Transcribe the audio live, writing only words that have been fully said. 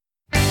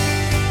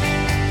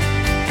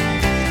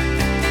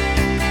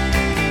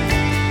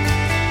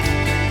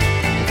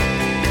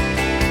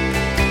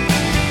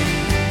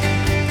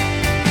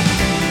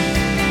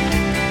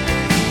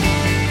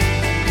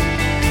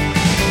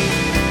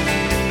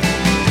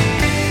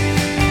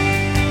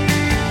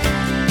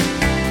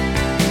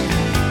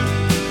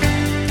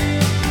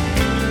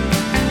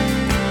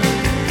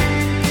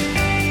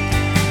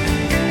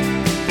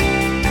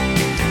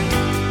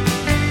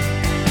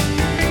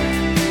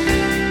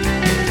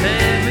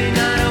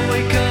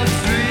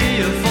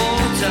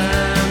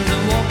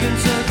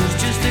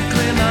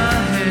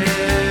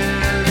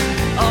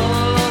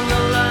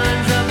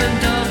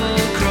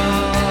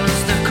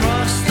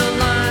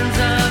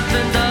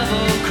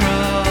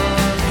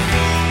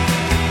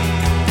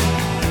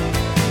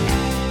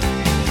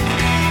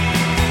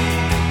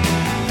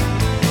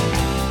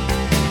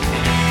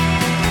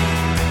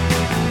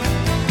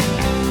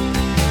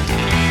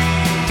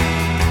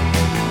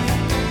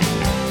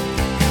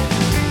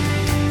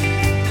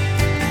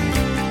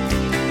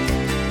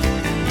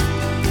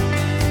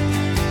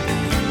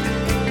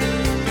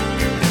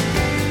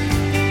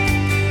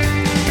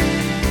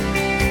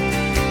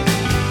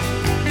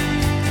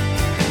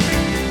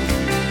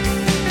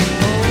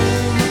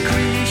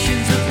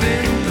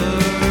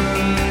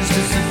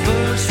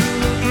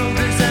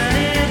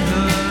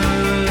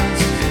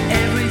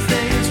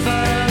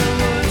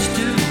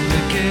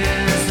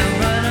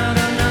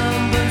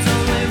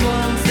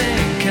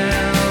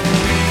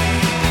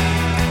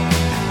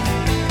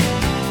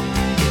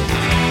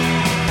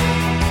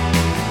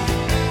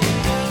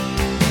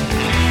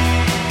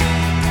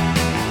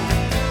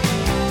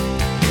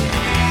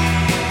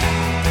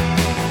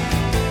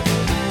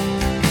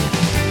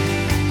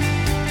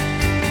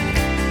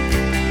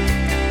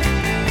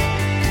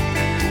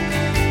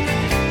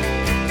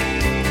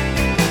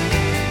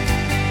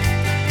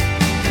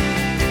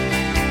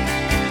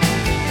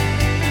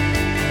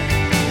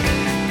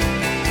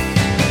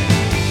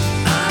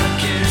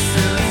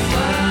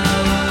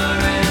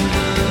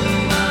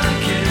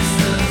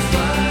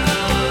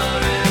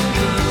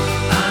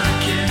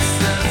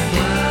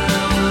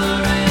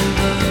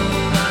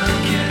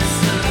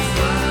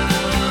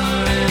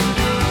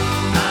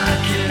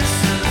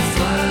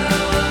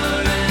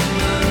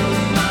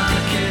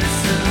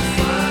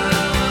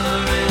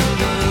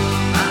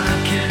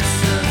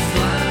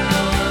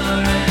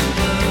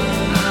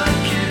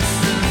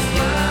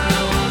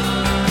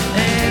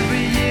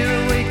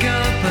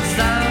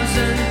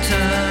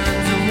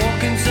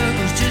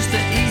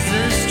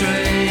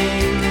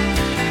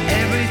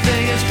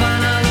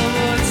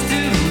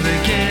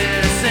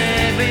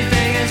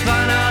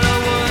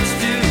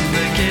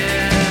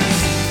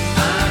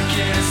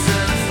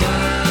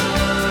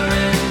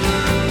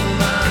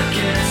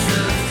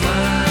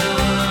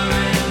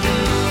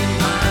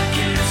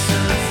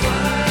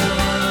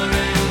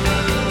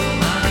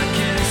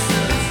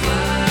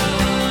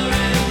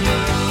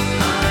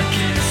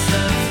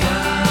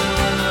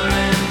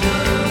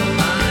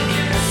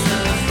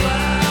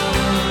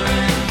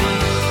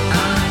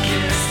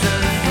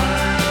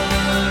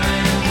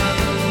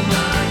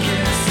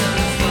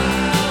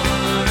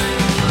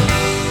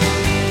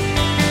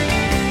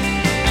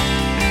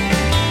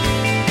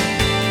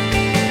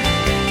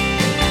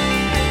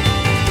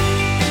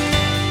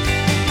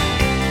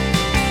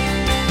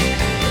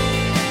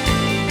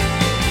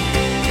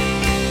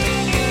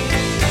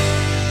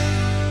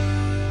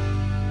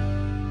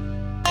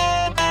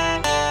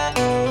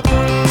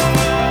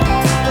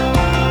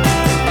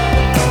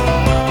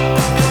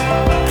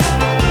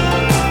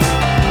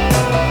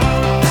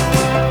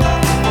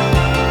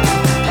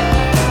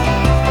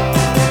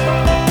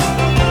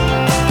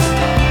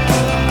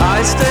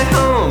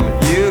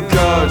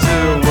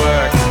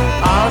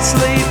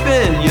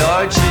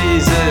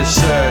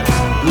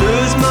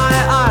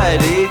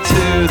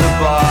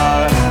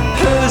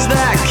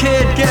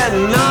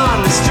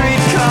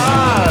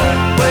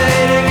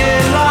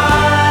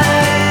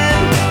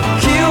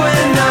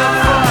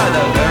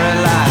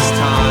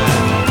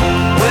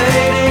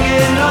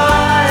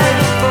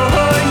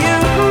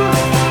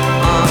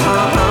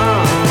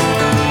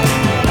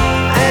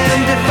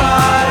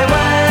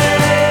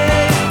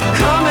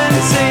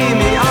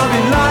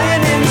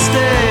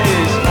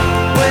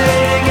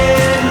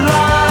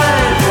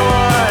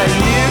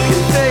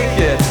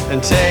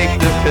and take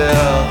the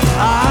pill.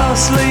 I'll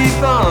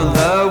sleep on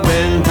the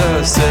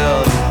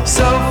windowsill.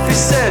 Sophie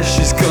says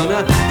she's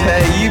gonna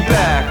pay you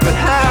back, but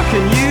how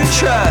can you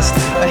trust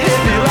a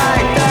hippie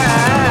like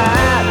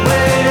that?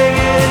 Waiting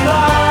in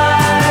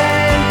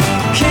line,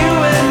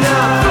 queuing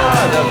up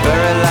for the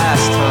very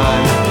last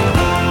time.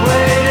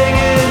 Waiting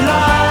in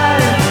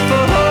line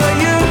for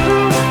you.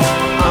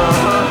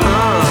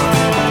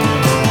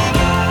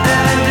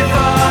 And if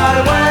I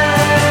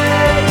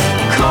wait,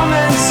 come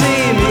and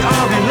see me.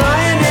 I'll be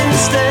lying in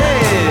the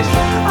stage.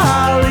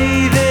 I'll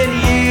even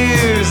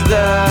use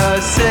the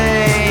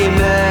same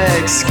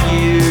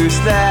excuse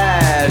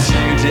that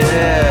you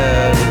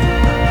did.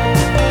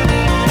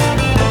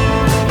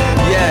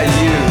 Yeah,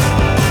 you.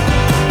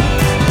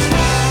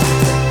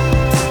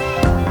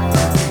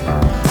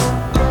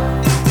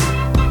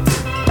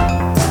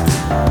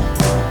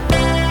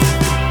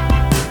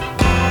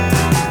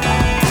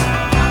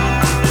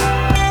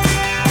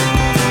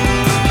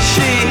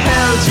 She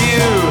held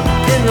you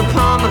in the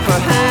palm of her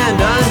hand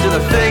under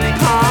the fake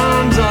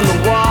palms on the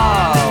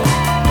wall.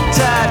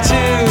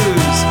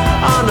 Tattoos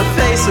on the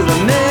face of the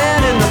man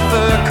in the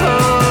fur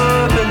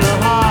coat in the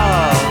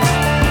hall.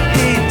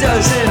 He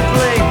doesn't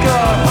blink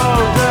or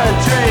hold a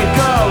drink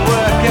or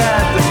work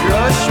at the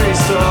grocery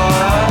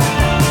store.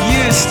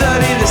 You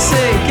study the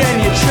sink and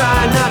you try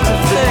not to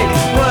think.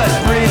 What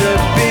breed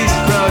of beast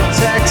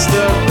protects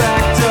the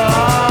back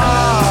door?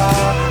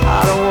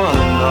 I don't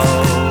wanna know.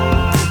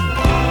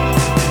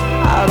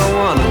 I don't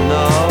wanna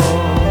know.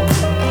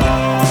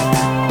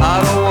 I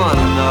don't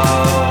wanna know.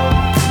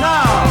 No!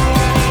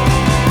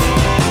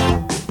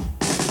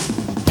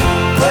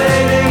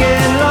 Waiting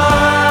in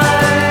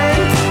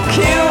line,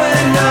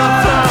 queuing up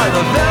for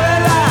the very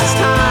last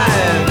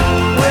time.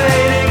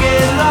 Waiting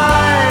in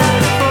line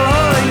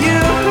for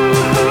you.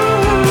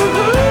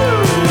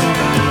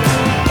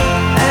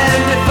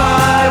 And if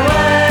I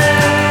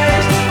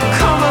wait,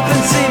 come up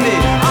and see me.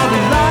 I'll be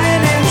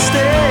lying in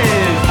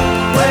stage.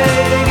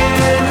 Waiting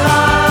in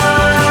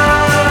line.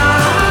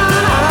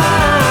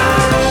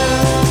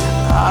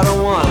 I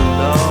don't wanna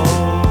know.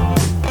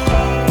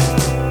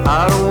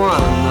 I don't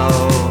wanna know.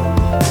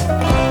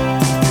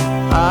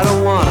 I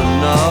don't wanna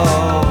know.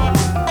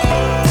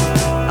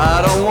 I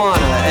don't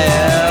wanna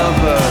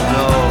ever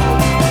know.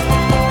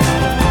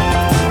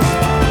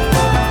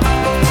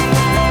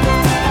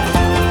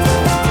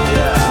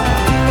 Yeah.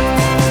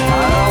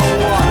 I don't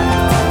wanna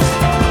know.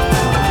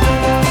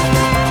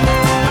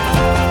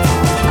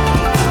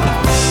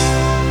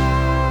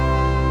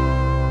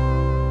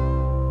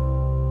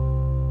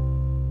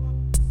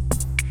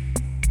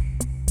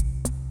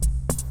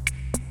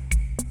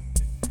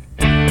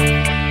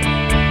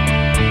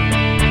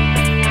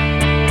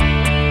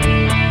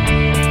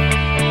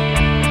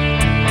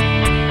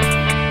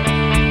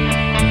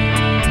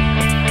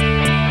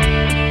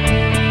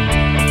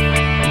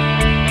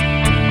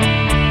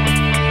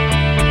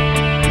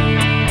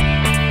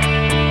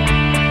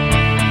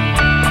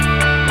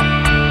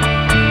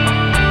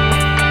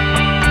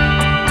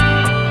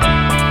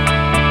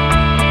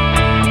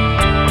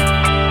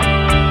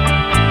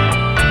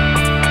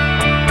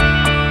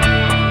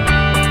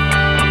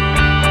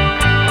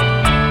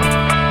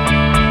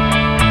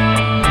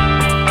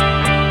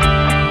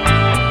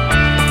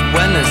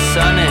 When the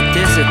sun it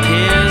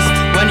disappears,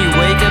 when you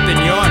wake up and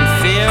you're in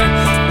fear,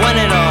 when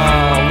it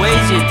all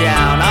weighs you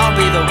down, I'll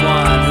be the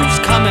one who's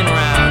coming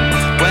round.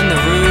 When the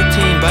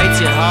routine bites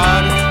you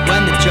hard,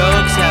 when the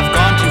jokes have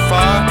gone too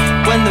far,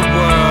 when the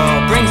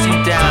world brings you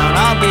down,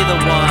 I'll be the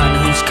one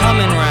who's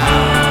coming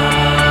round.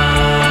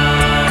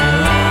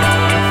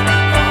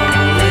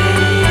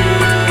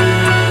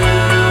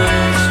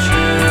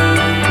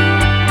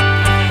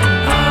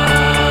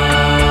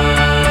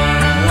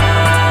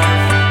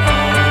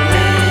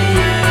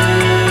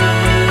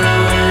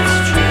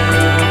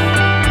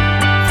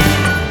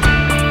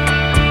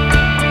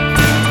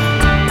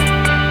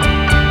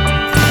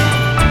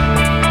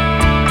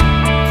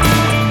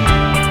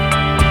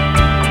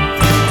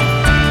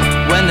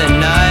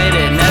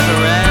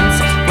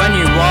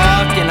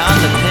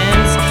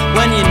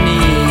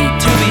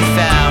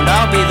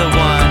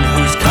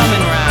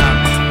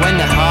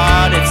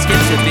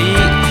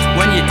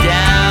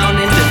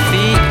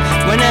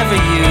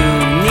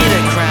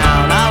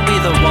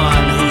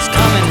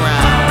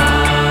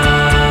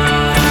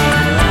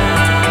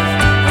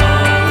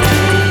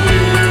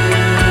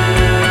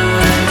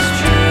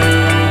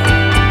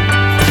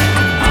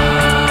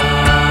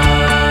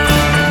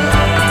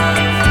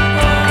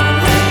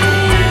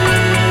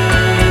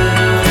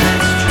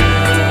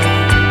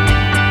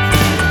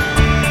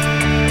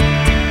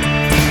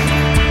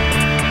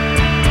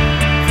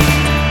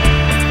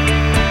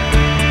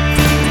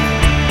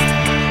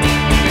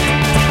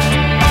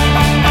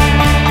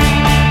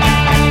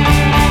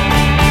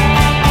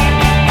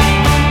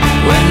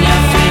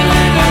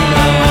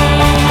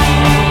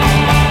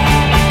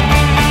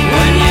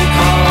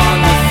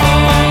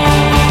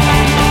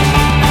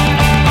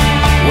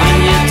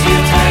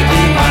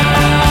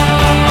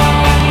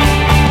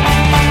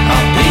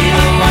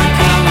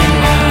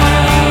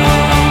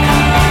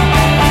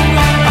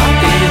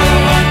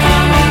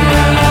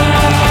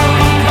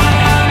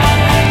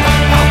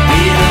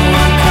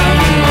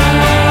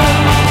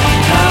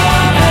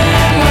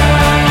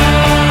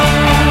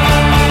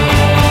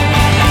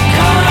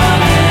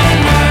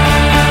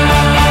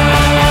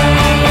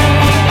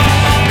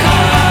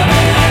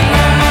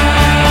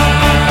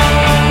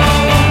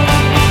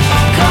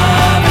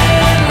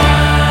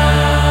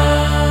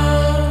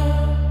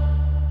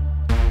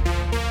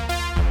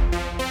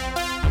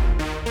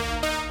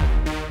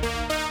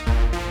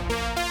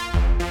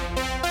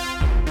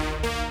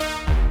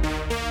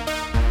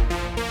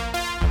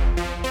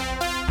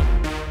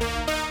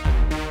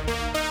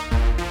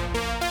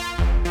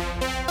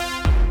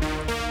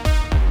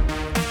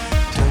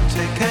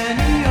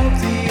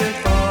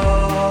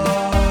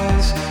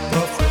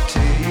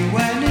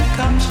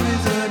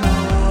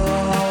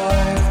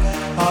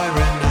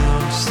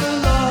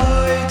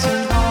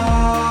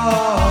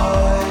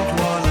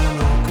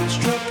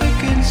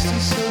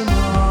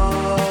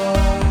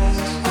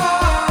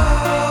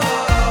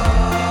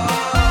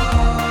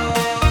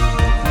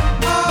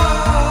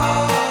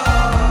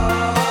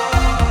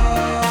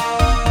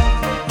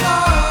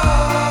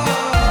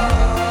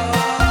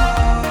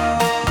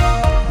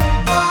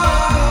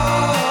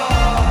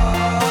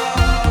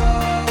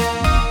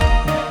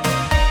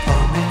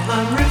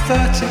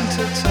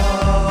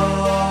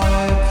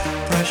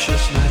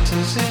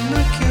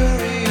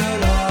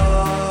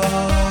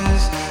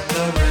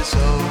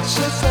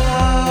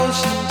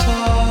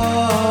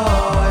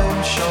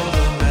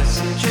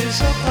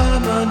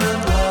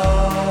 permanent life.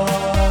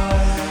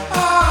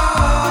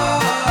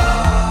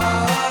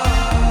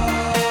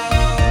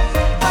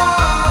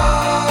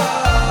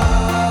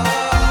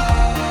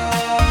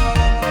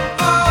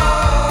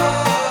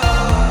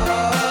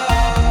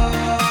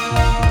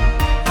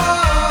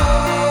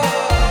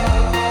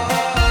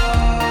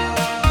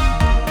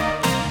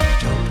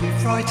 Don't be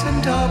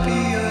frightened, I'll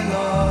be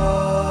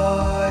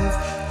alive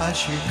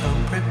as you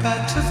come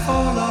prepared to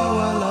follow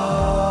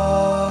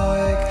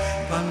alike.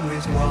 And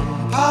with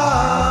 1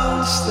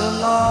 pulse the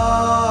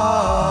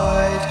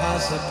light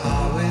has a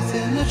power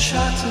within it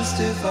shatters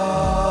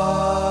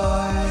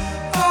divine.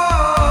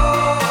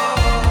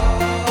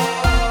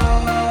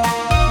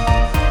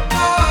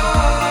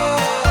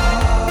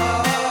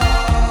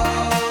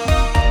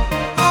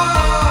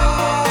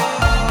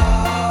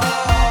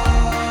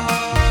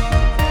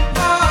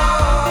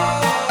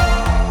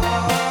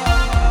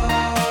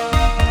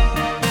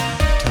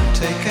 Don't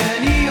take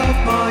any of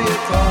my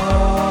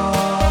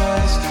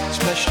advice,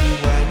 especially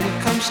when it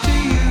comes to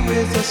you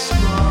with a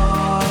smile.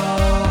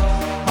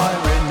 I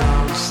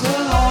renounce the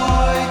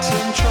light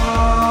and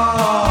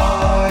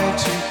try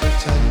to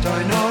pretend I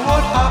know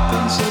what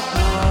happens at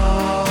night.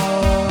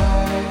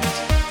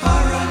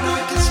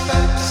 Paranoid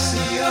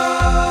dyspepsia,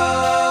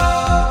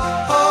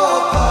 oh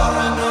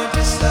paranoid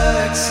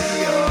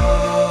dyslexia,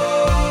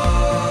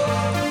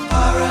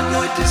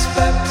 paranoid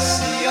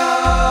dyspepsia.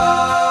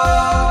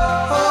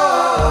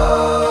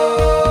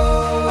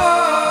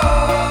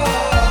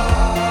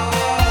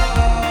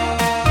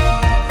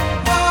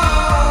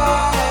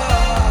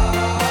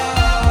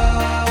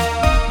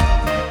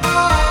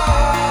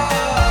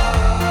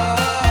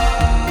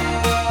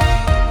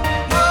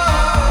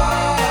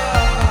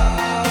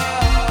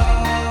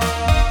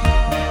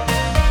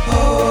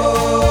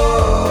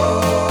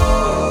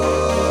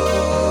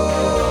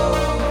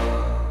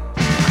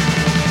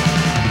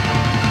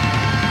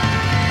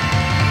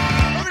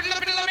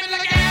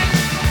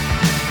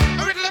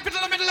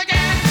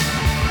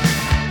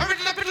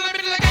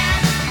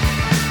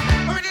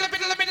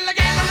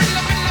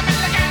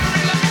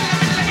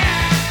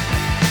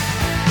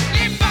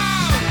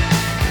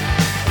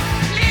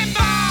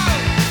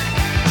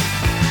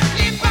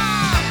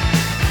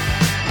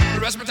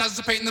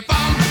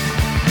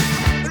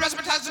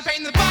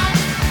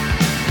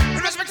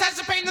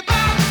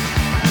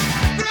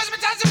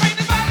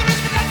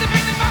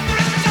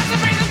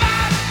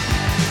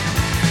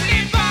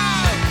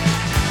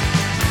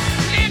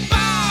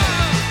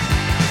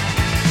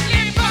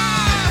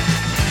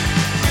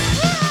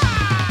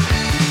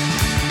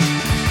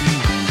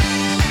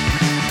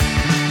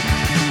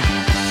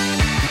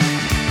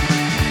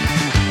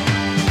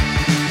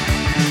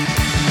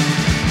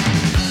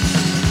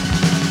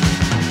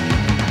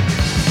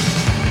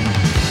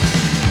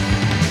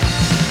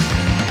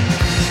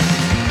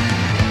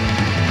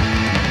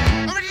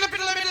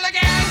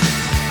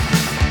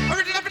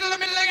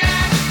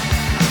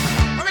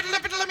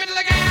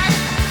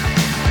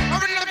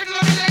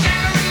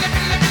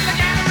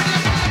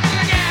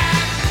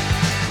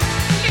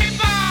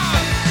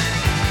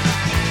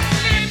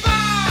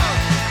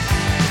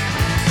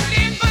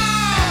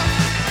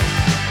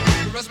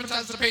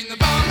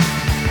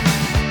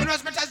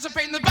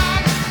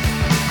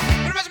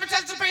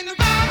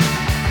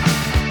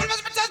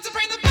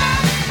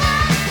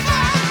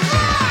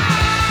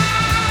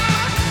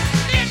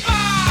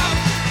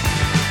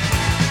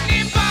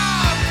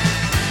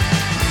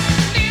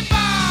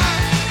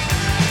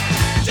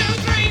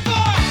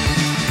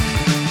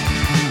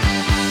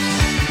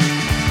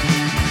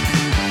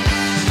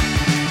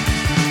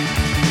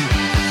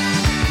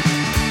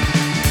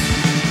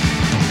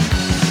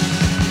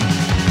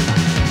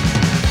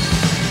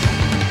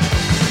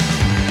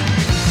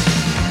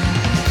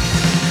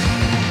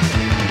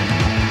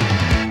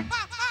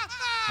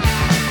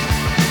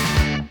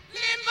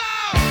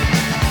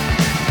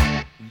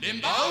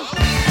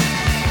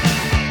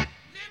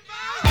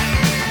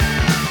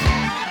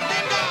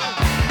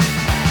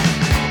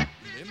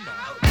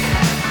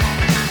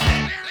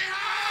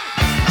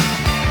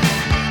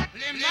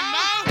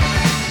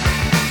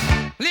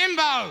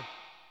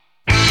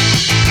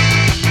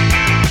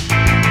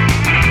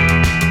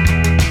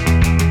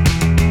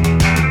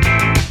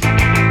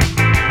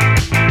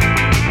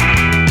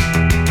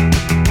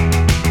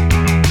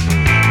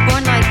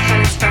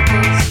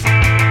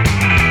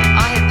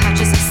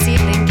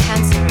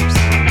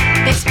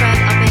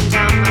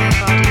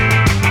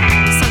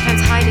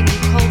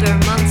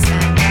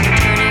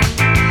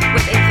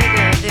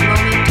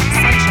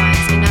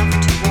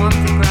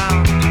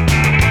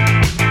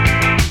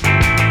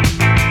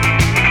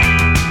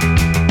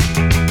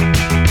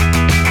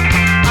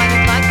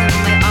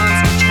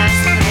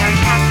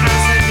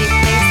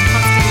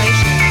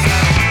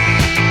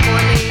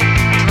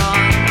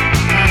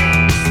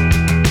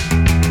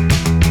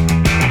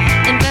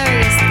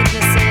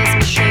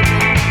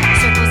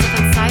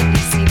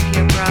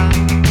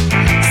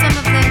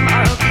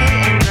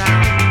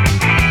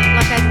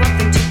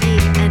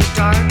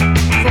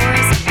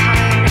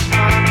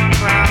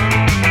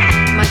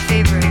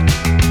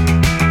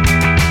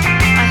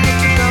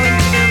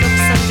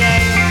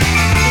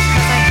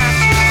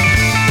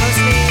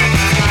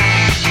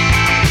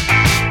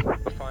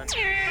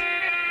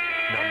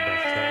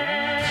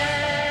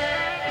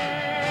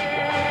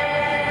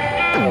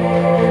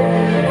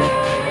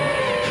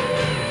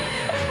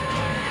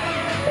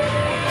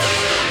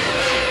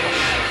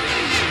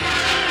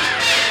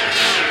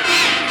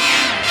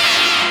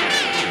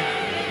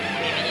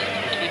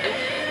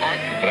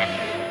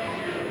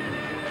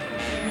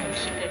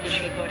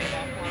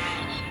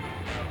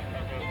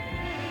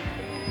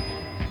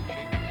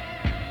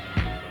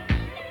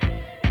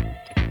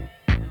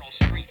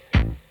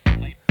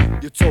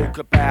 talk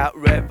about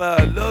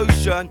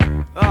revolution,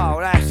 oh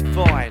that's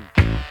fine.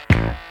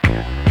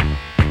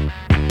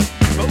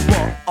 But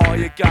what are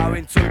you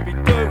going to be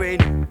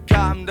doing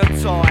come the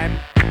time?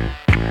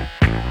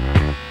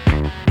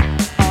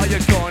 Are you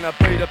gonna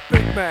be the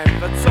big man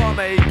with a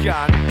Tommy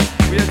gun?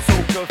 We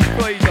talk of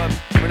freedom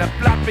when the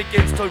blood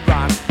begins to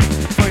run.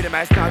 Freedom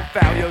has no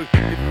value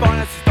if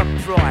violence is the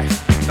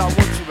price. I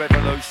want your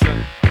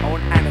revolution, I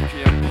want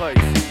anarchy and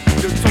peace.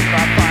 You talk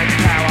about fighting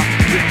power,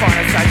 with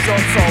violence as your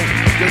tool.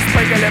 You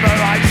speak of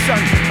liberation,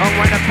 and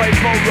when the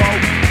people rule,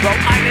 well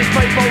ain't these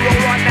people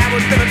rule right now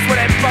with limits for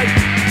their feet.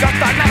 Just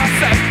another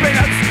set of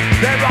minutes,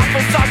 their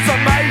rifles up to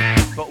me.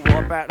 But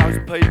what about those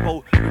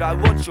people who don't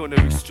want your new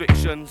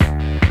restrictions?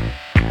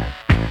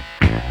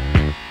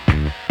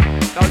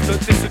 Those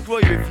that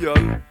disagree with you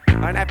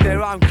and have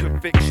their own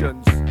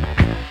convictions.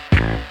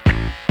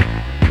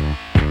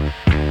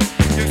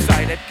 You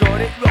say they've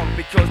got it wrong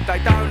because they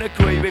don't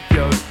agree with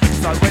you.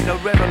 So when the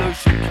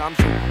revolution comes,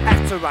 you'll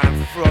have to run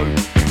them through.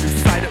 You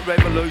say that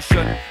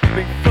revolution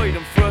means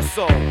freedom for us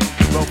all.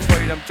 Well,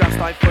 freedom just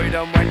ain't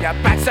freedom when your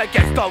back's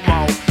against the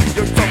wall.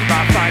 You talk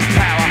about fame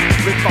power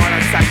with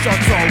violence as your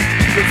tool.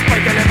 You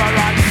speak of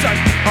liberation,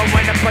 and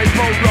when the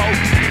people rule,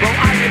 well,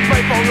 only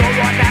people rule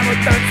right now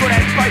with them for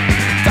their feet.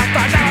 Just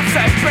another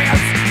set of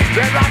figures,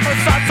 they're up for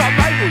sons of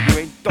me. Will you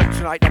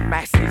indoctrinate the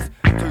masses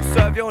to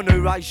serve your new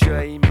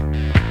regime?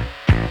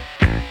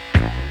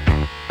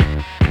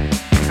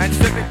 And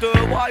simply do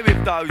away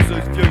with those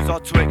whose views are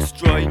too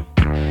extreme.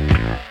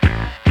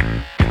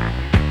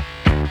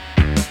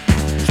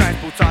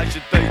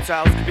 Transportation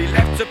details can be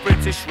left to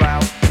British Rail,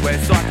 where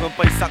cyclone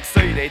B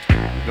succeeded,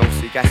 North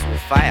Sea gas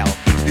will fail.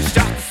 It's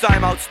just the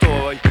same old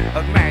story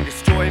of man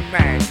destroying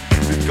man.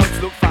 We've got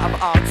to look for other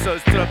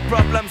answers to the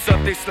problems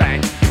of this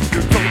land.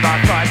 You talk about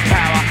fighting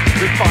power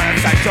with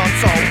violence as your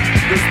tool.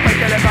 You speak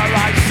of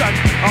liberation,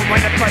 and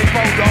when the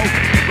people rule,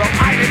 well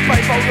ain't these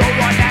people rule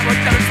right now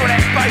with them for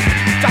their feet.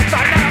 Just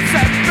another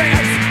set of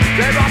figures,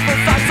 they're up for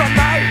such on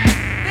me.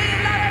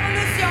 Vive la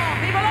revolution!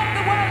 People of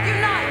the world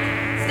unite!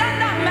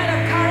 Stand up, men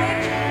of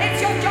courage!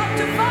 It's your job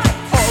to fight!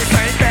 All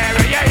ain't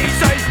very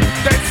easy,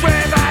 this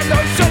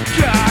revolution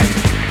can.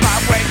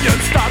 But when you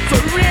start to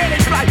really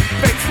play,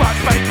 things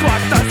won't be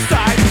quite the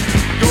same.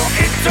 Your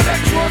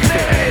intellectual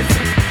needs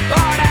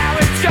on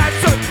how it's going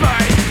to be.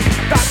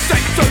 That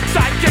seems to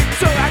take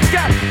into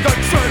account the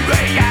true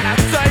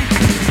reality.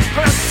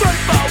 And the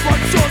truth of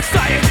what you're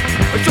saying.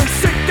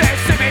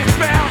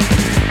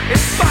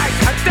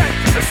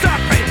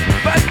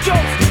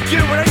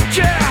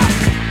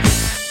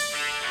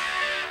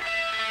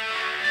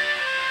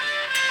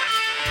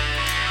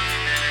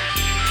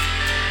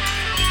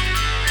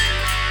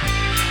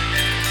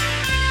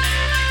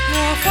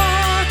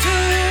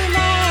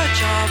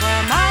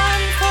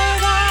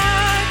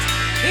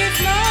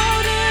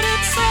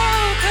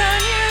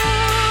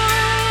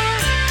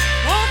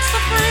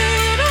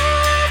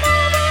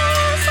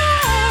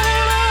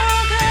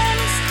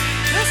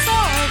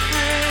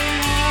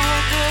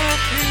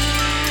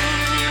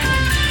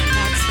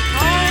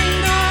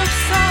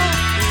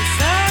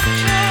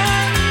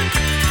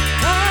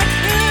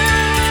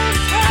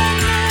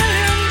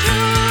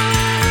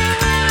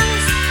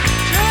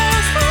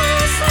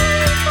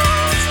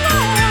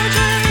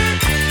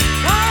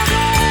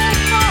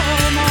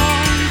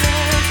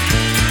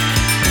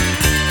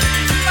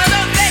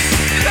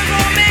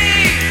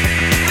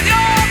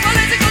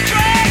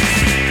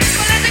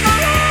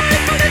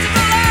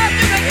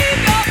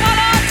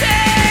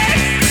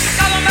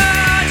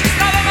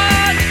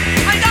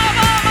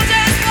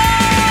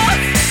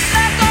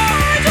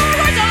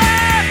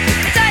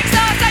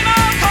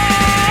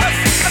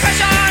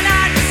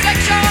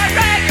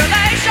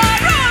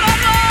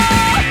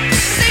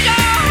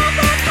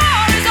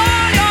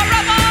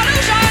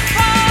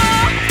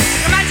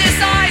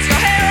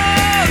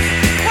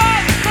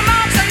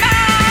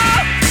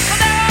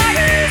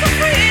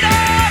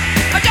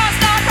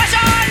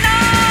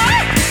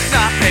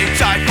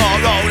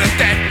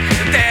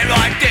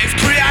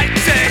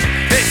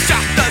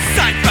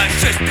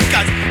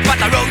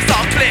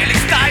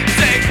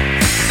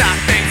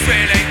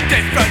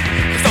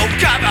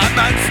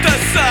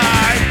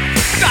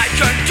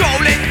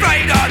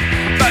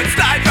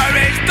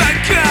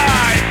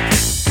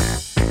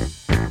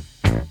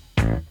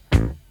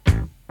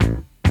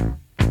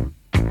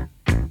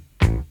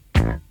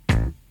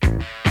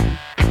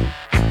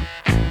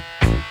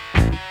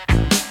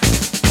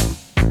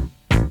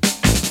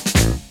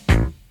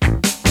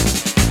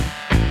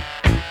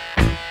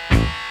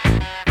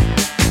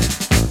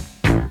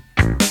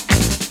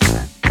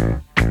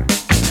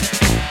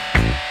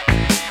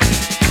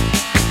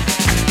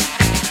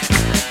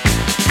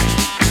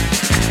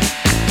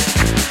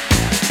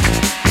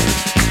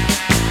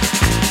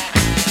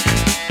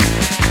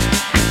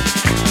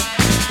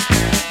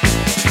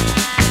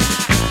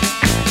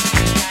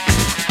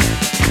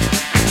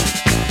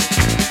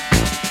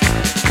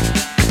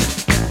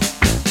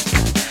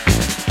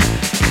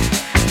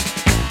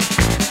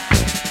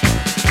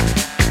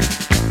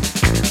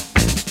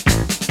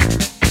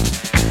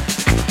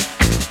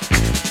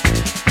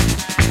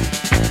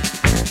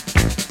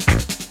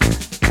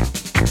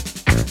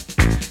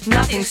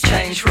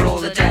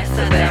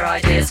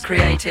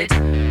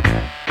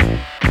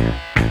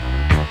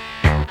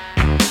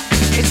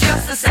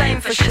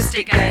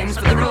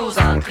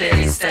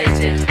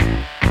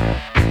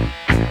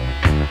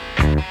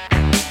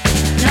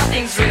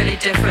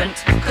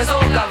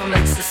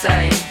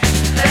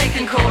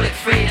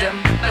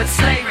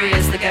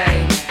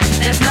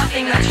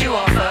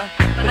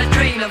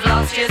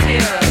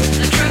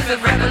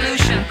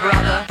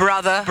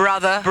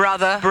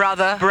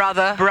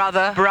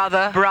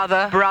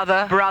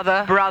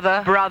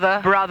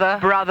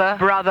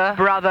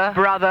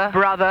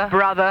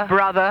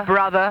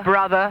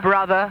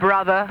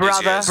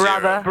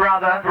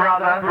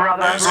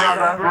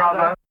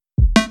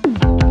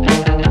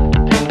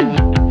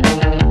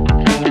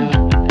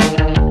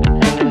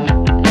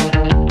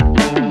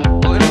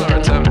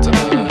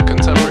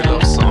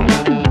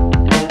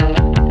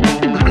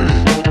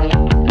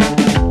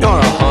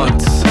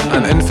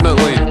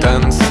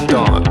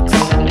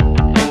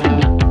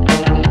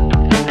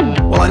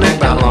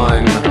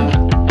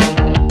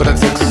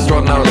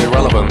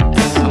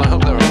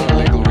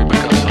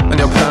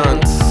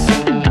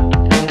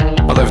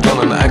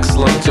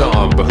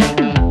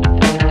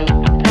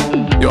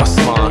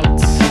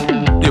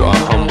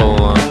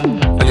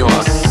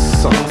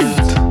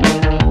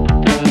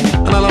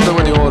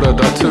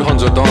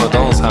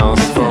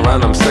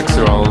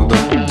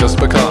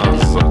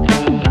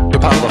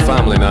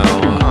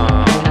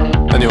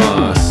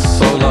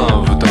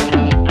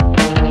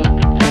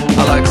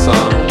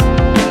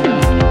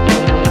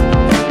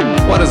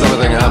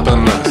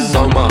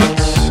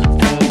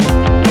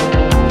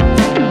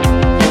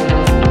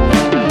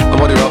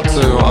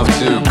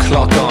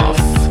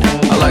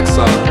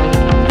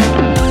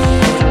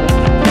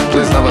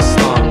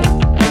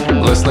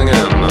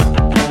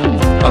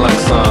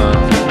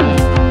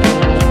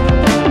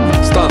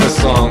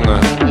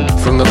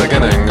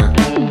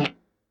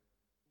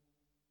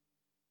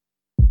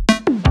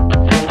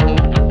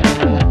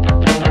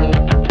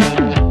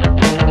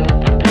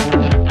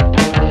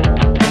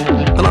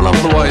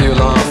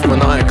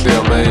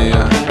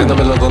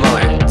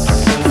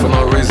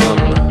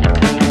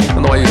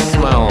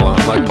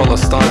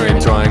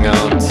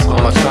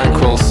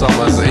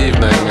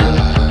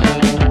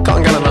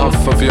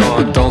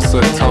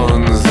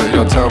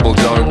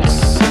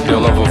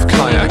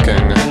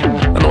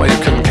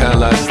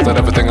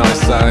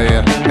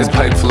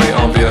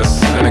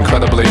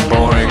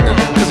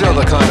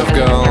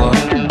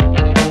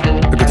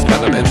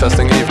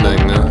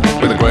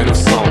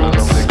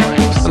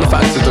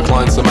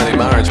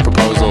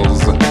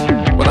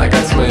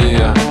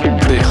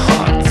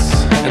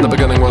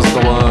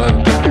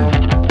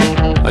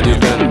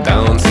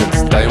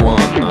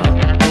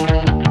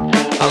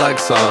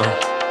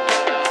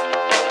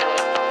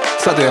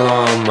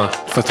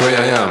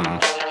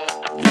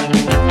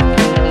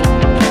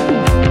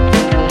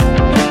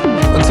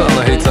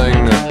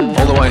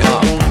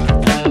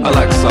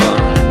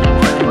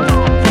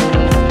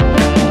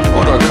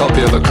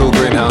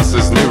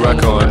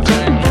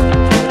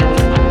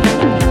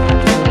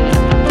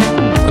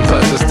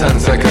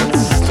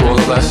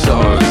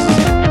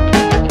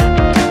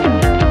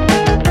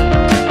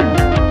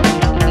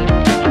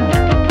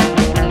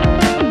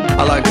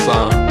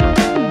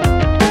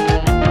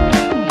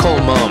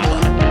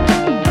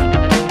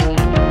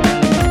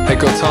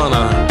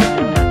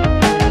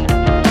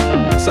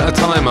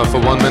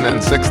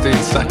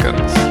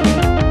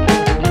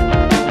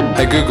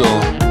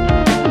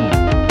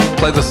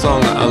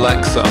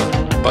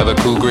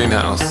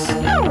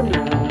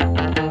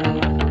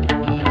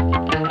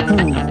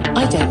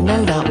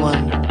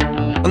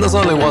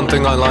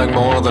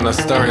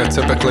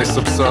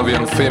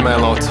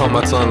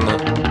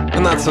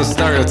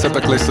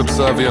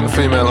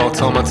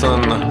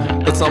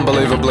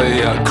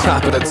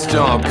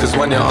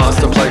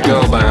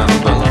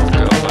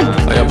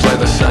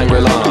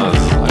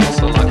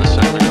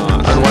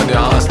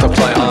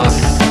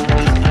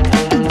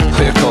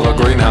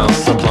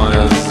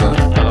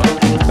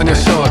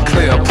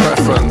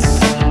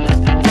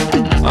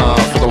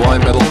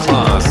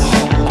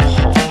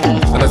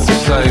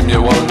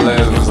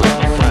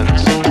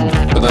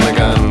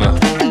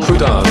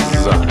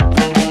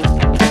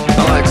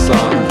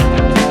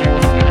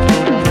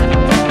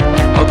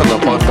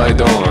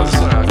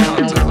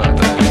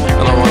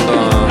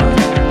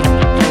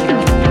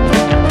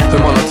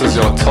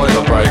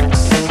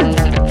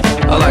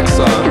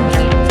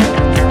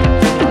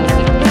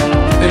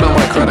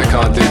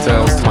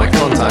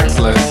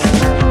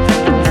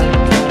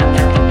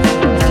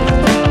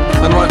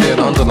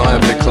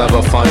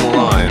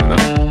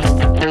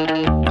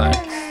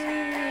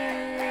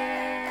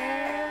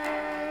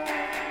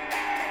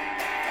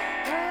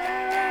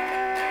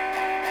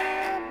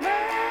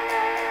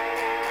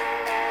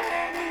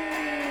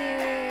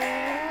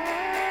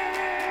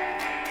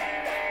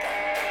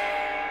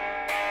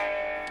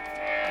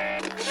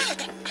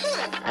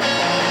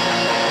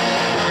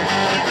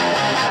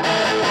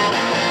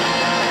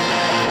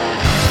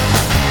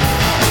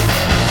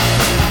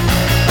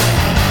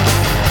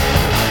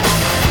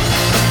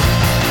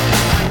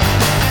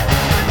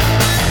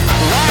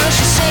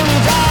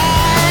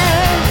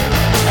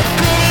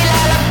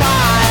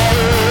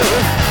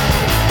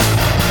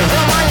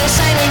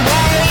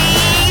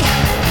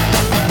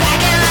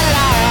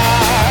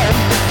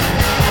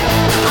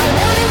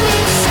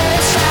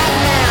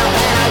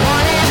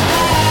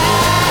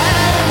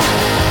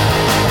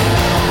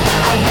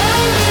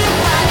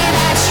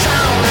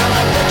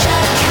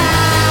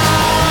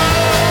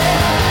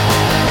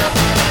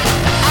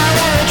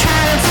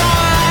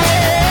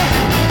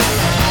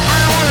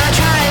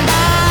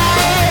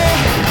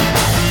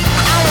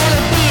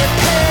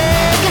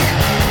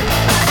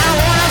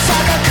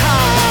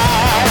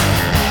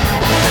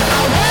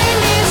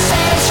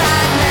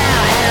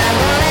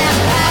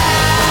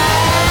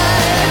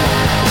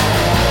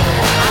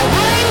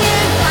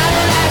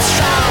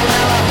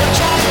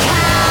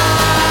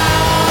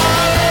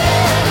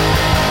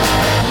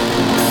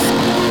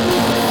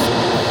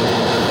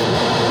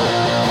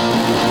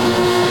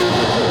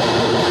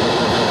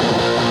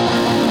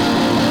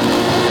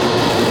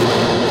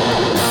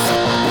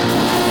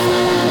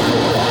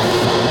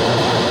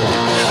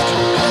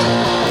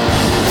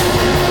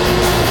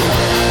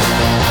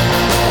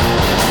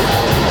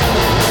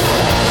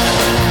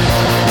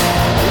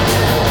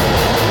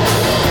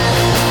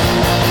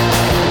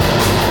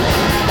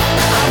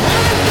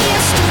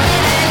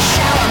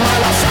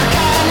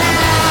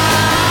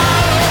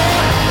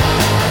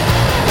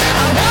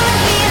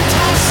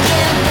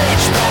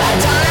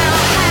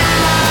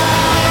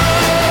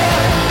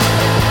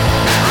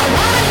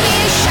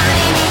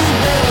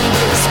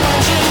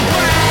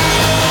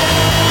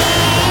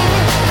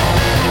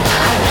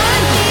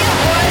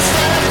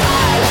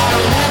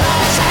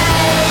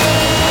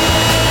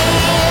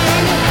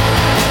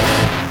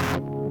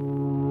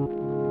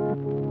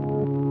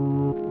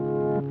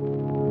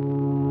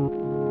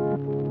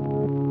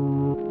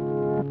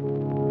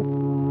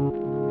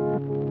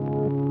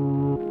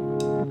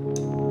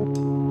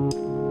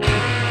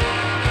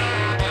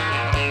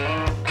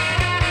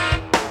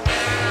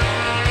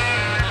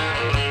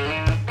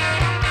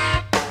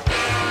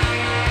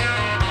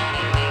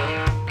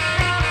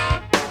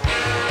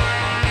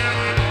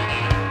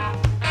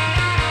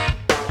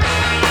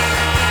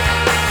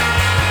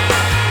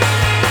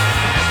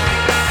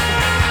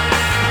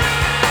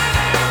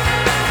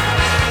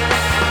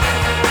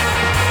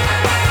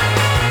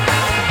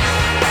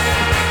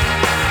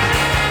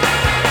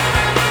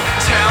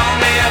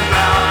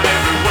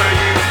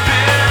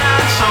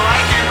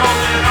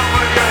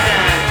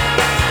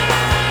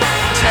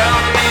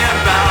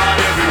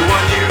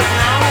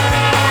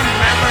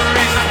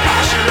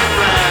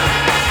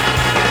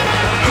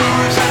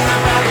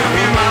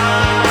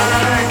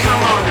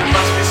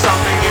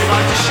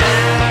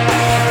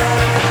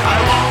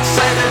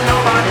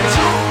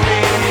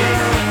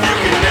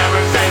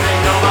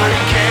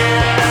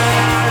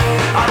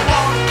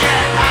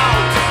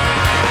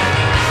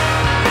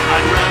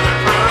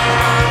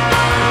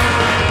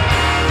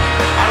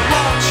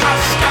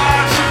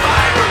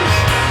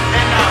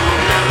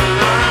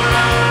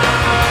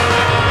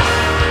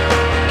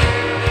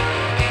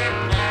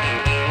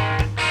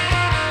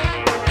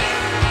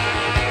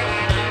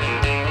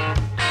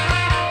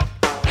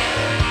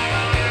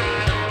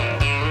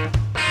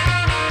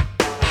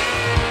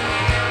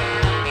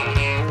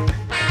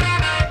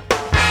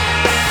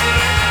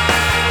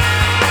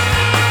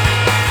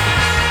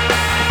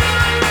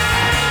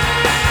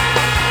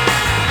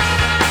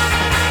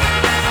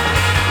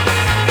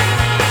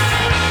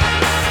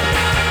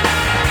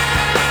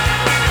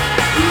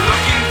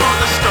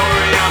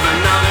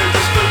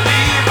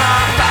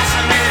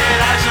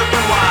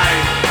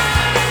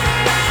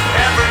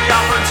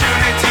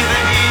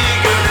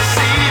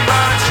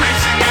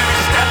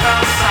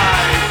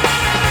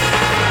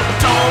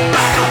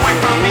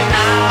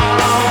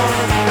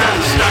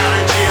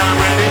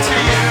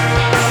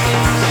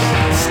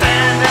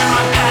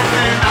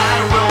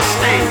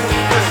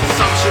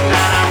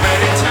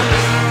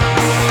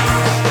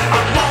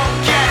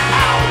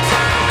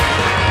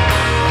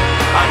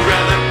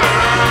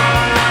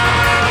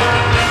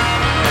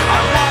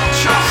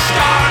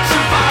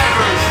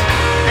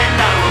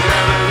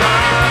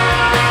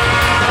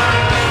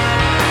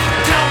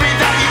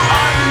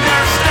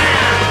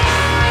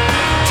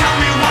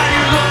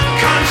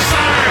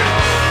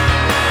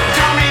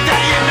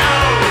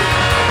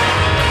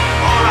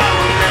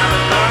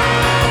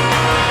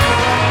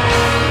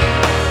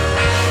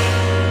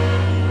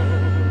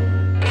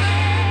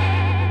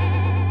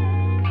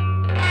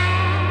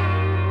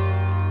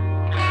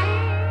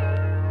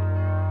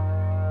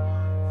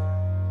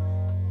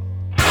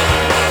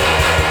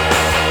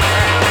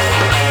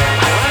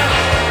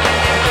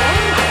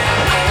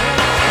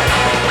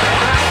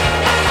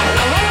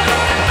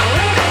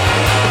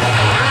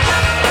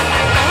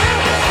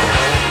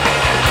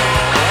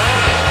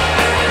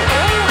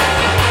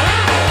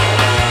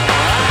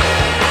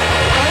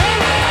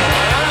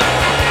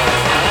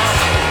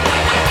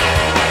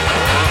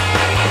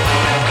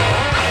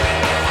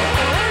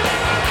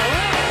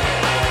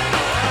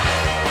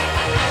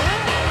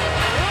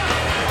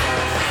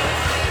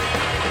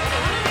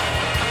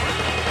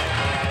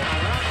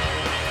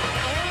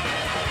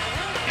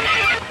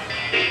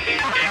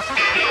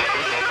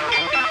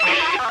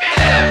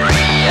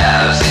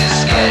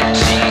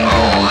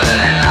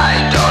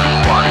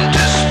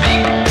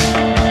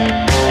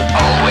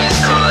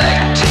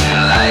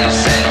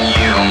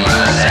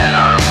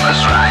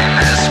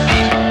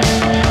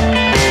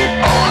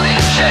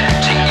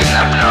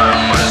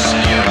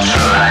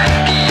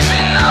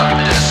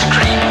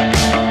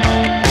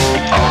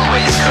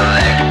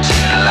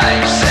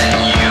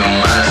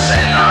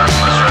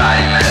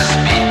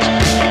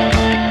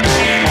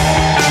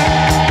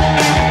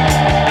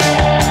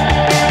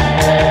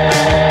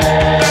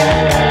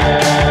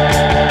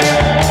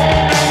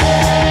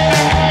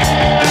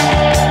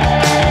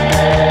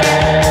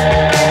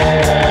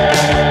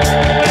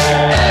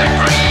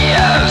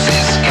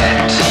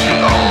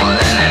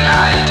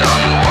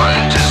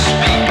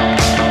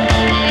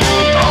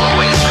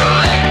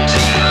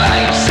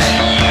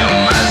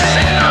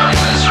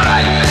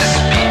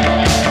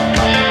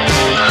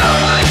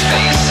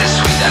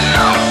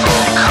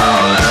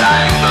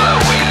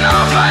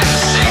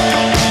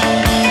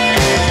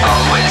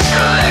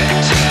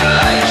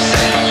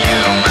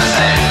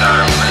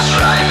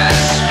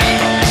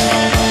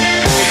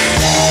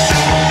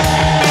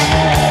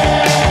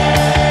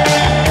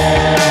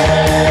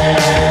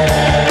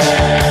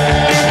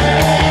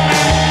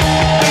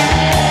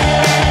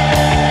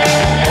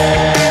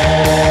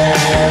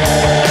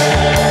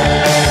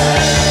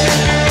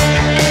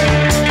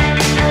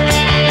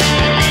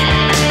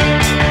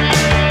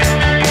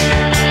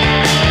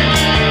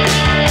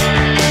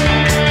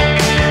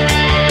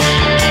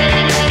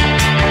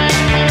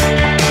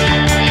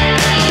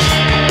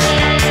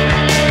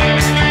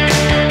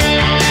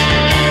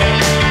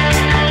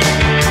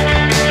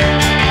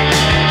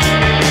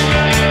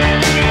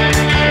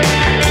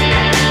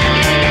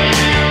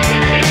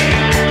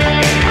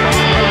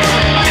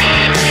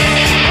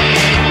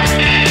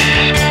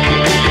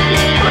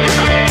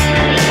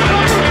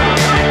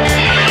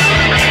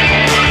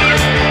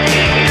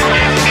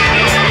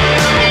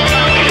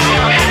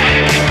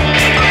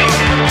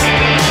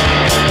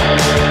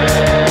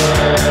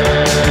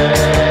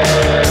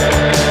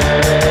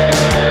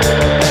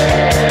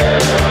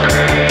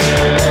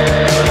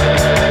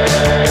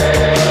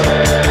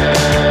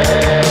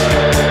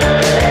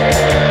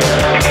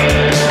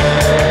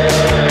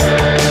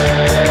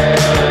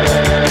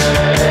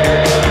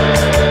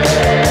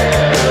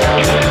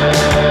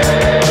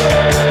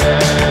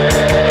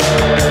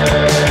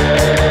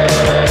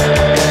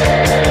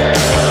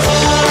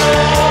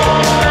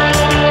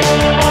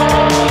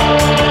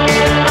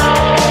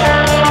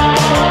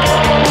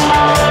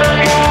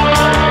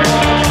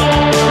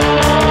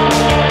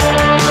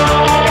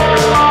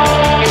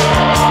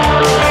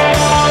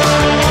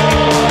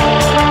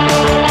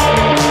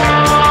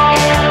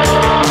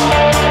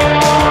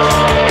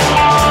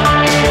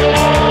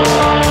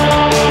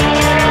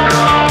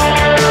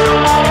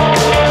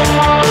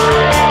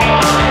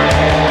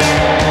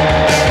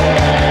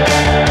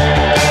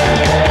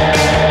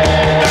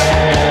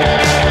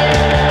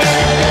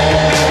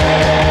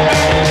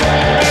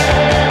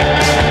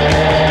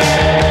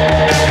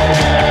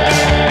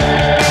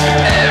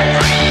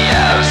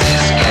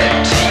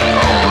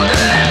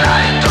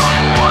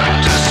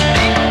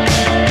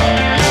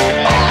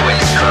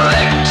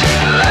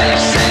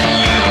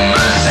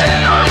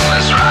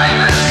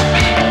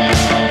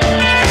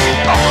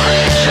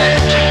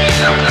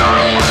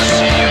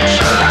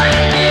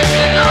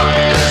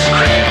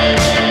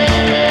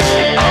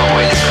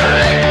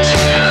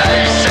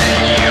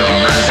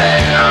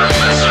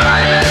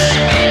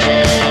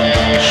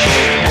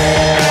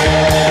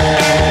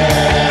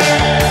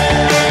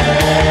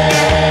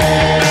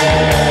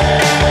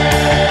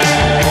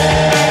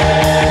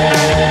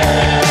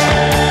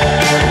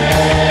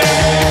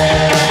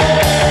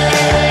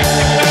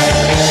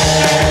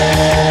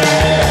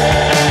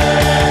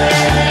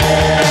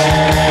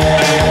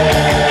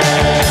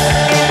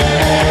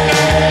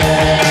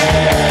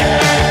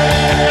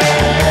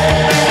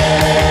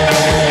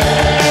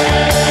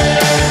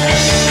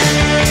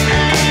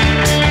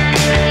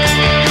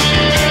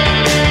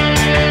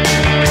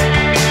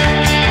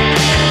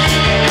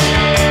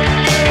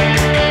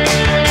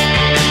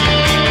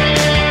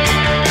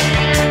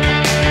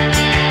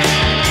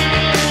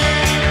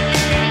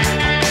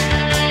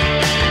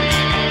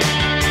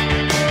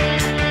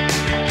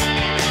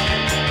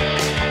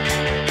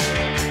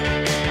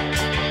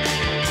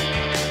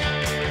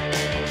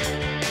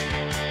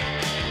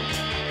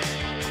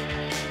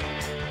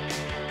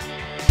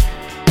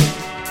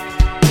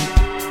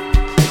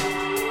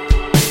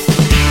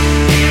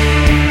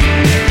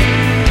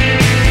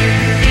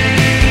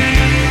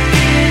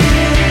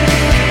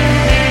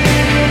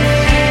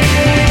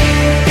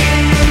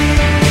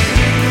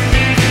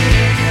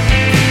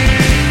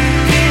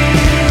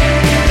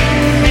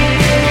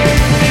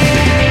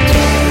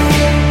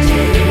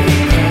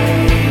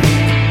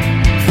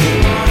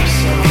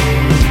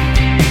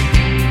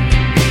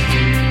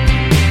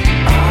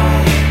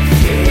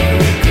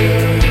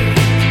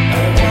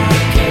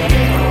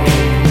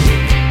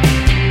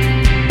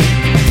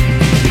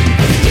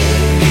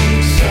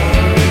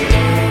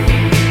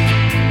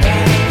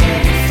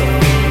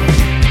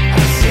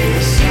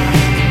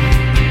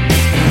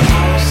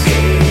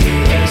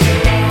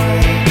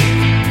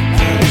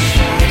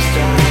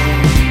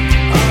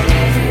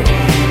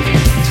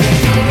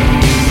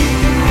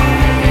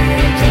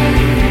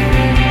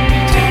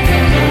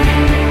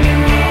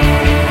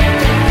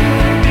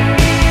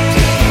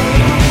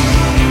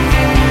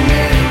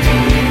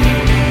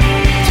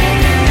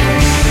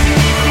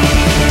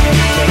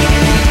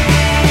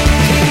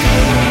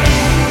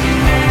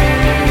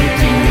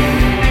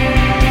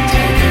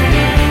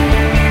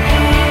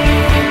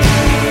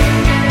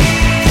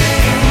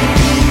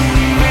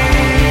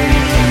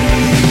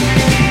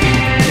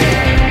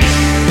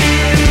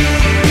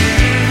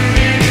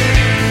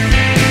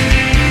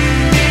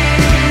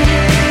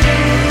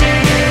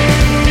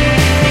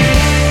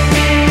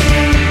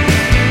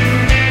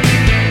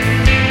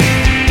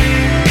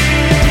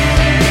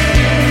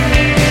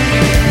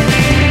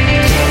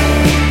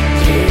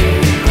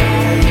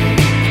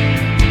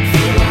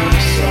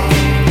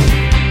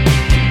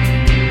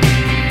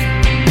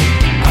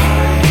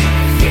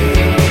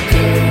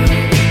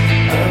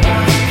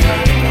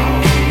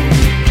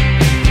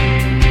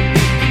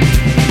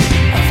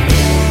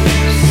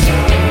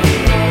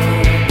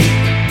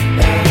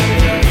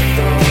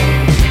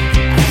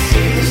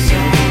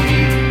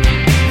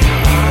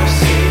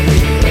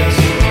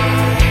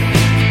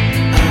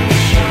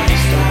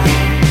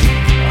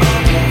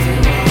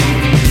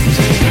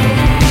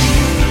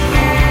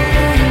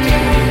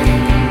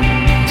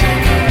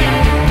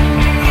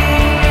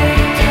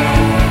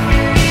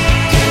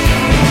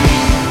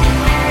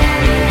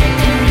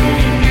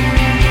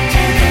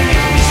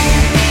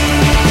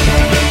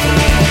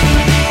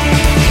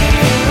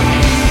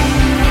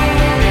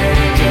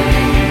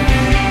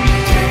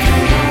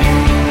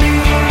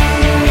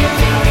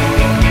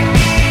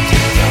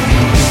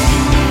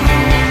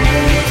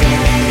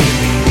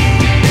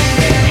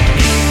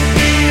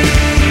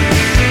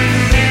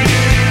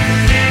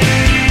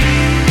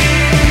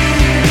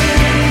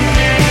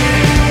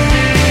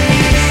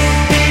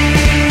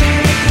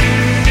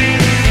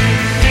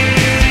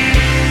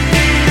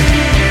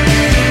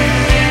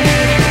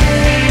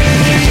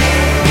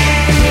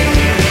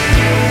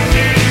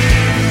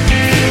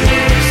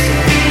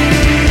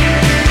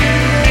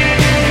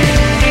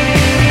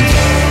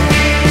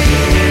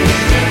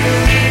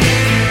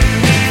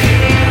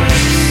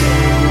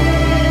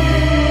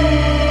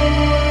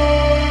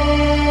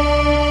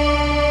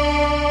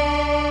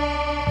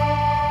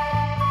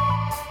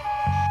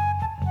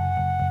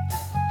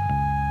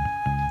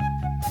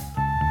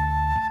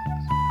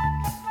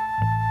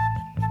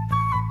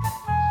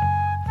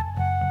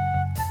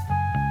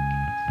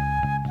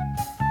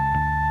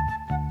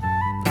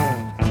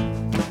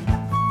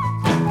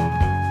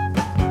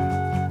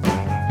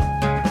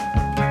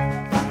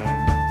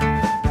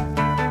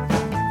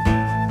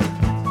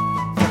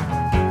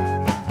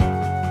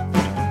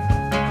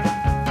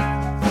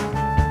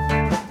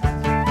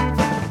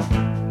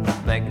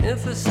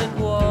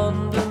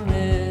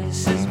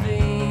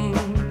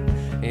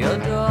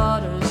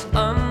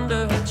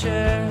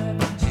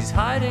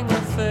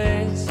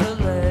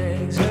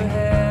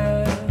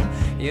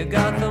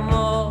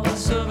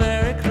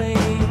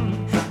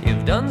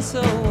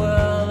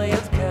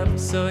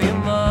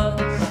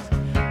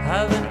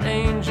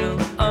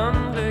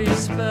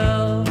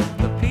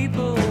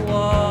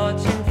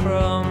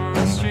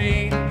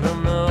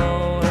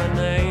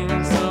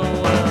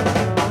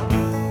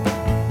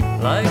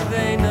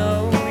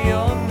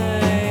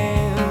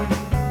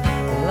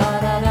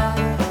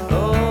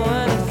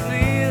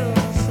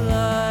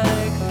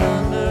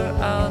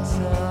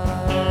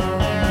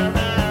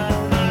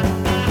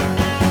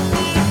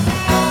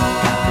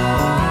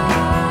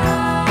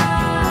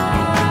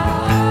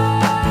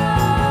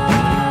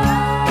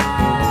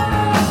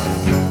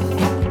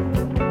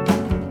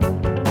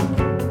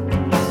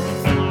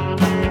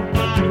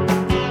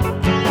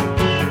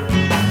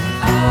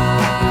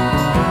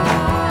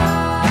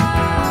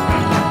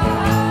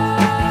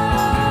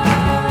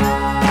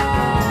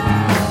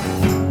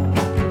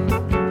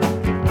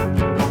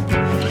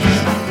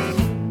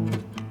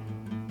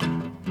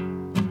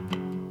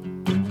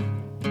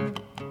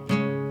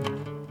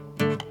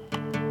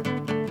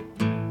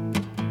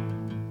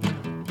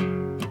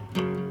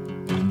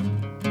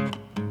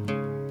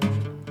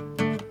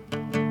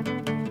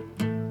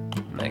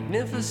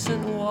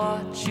 magnificent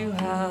watch you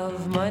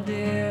have, my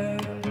dear.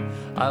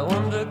 I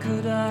wonder,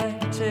 could I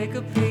take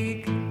a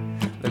peek?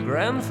 The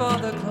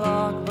grandfather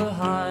clock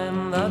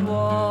behind that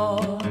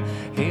wall,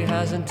 he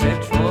hasn't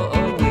ticked for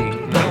a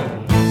week,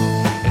 no.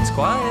 It's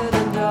quiet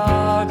and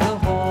dark the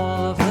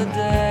whole of the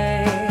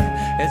day.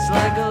 It's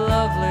like a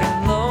lovely,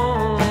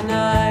 lonely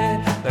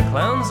night. The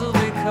clowns will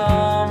be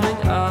coming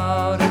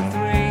out at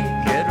 3.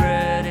 Get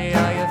ready,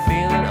 are you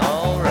feeling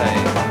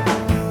alright?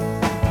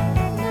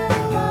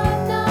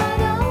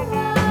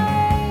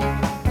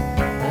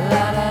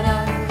 La la la,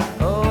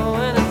 oh,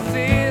 and it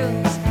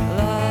feels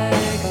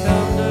like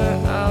thunder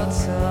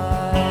outside.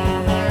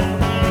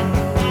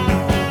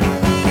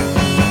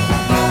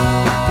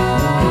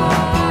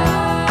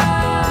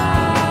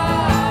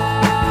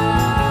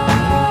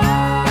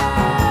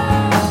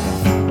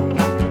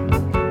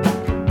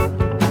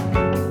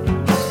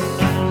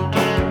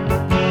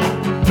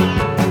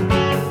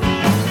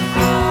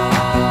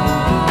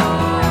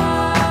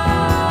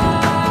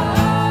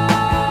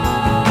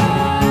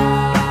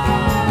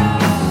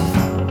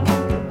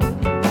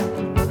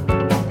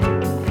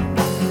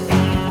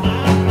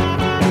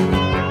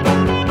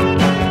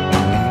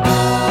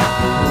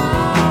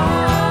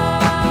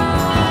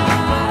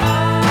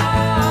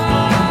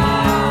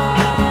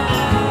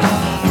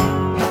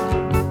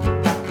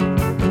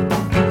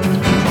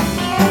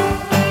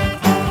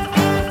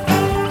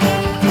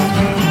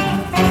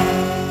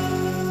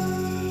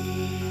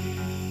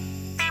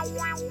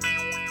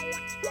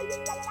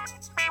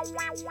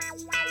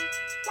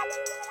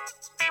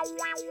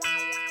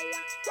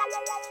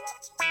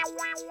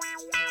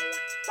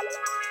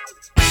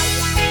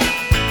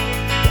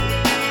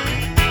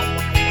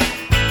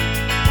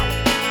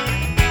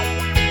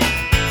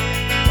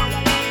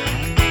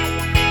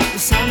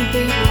 Some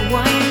people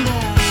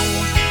wonder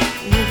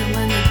whether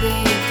when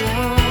they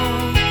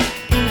adore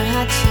in a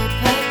heart-shaped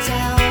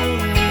hotel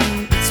room,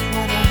 it's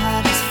what a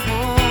heart is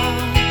for.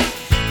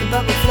 The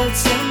bubble floats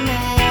so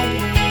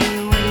madly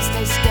when it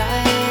stays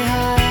sky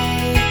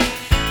high.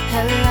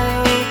 Hello,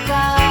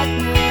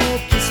 partner,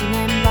 kiss your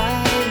name,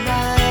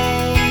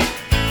 bye-bye.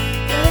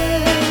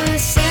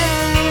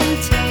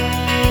 Sometimes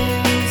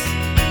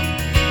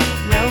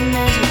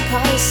romance with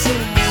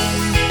poison,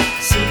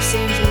 six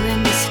angel in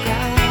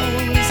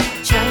disguise,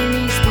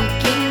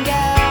 Chinese-speaking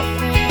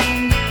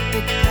girlfriend,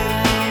 big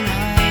brown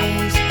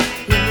eyes,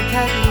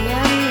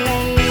 European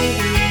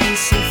lady,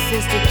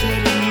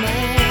 sophisticated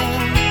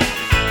man.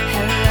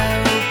 Hello,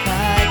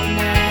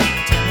 partner,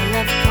 tell me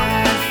love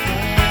can't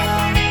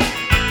fail.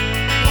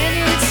 And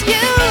it's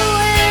you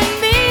and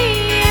me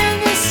in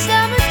the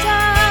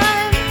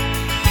summertime.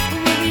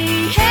 We'll be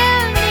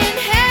hand in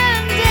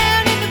hand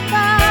down in the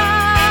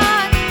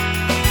park.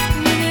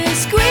 We're gonna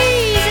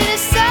squeeze it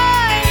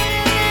aside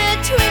and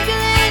the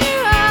twinkle in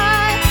your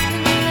eye.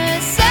 And the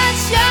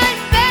sunshine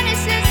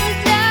vanishes the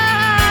dark.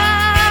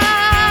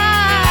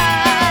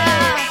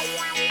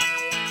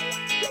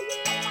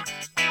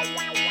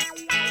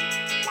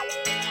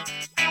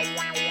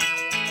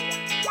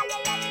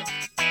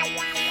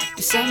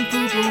 Some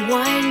people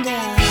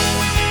wonder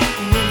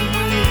when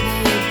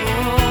they were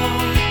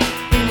born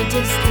in a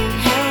distant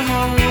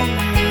hellhole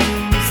in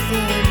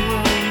Third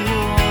World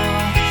War.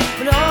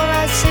 But all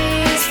I see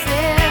is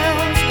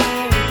films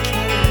where a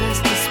careless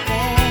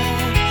despair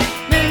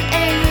met an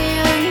angry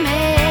young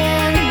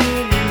man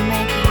with a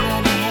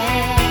macular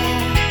hair.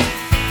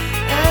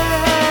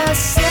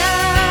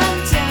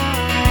 Sometimes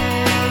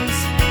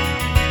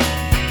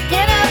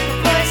get up, the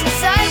voice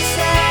inside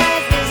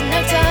says there's no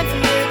time for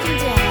looking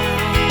down.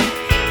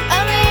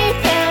 Only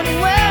pounding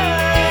words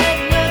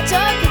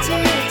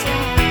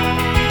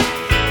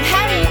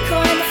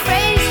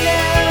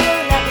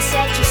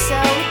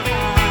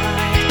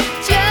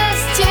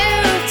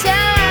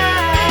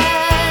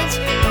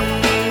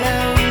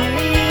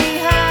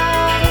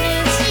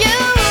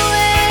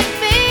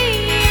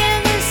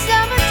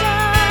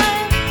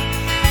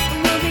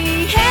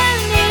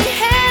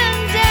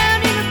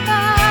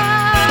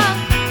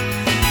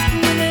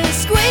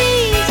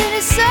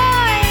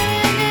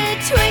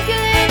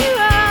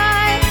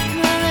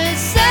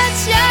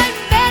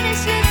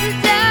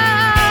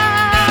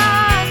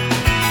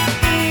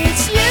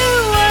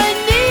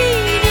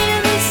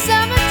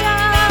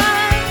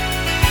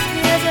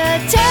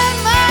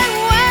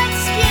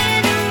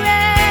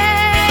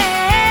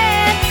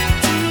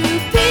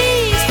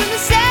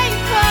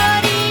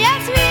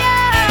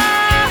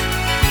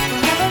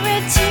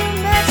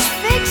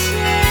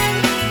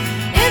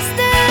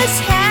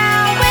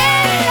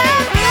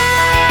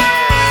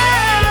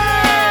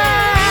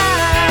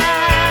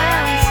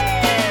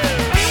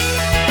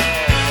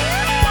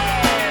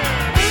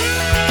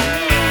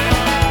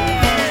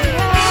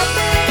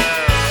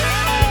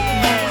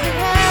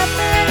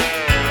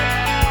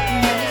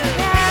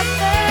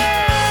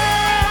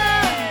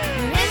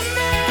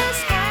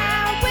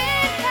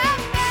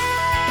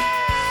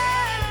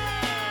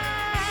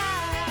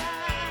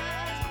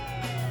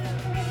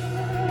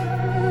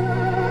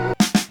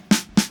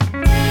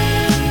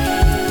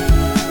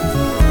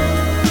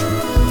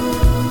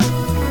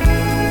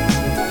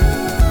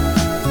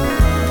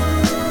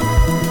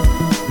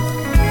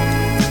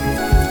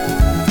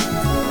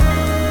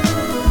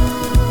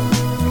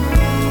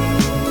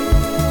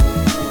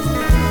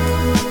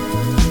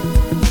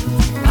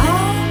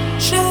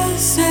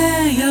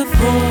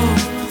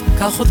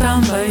קח אותם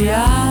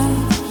ביד,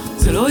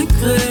 זה לא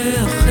יקרה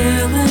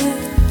אחרת.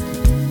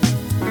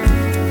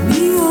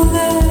 מי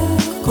הולך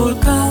כל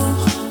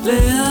כך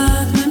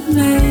לאט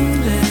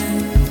ממילא?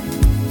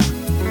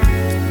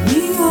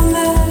 מי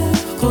הולך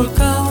כל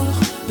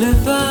כך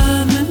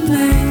לבד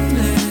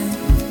ממילא?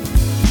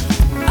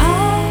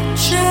 עד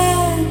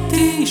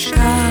שתשכח,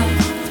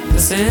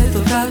 תעשה את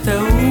אותה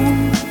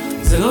טעות,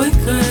 זה לא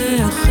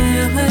יקרה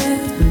אחרת.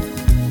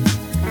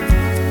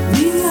 מי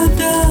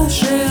ידע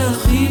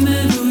שהכי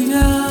מדויק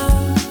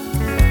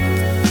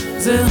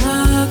זה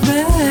רק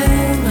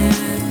בערך?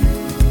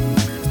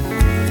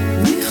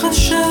 מי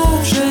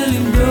חשב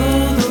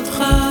שלמדוד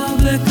אותך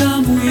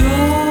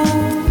בכמויות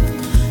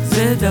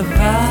זה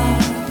דבר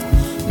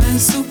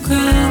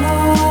מסוכן?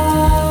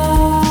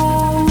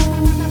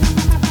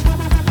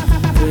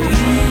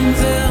 ואם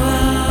זה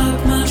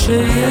רק מה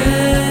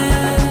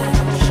שיש,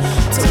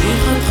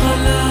 צריך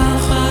התחלה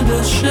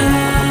חדשה.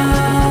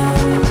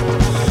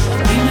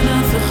 אם אין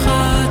אף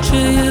אחד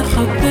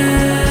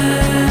שיחפש,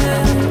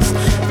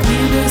 כי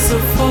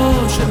בסופו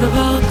של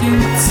דבר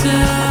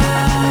תמצא.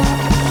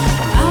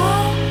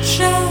 עד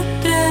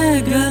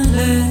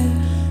שתגלה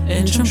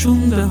אין שם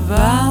שום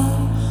דבר,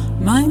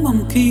 מים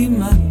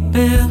עמקים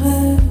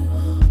הברך,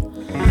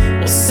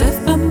 אוסף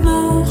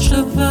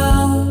במחשבה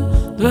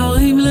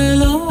דברים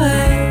ללא ערך.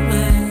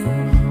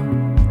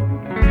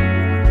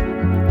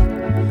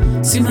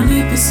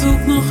 סימני פיסוק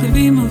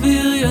מרחיבים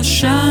אוויר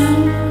ישן,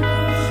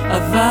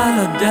 אבל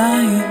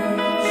עדיין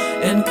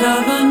אין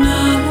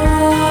כוונה.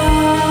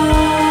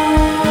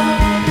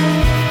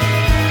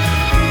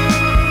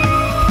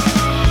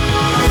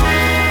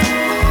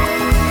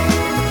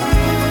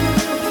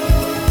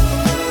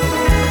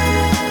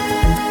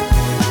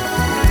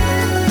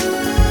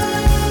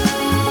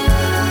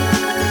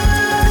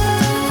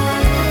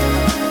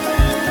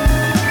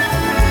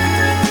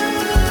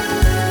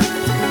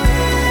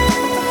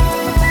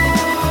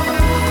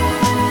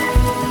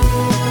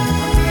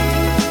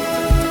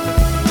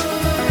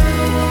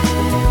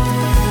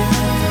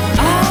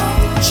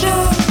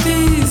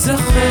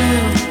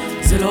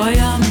 זה לא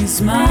היה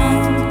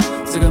מזמן,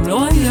 זה גם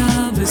לא היה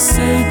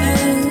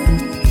בסדר.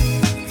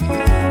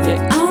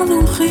 לאן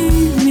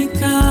הולכים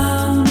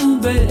מכאן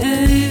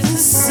ובאיזה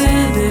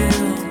סדר?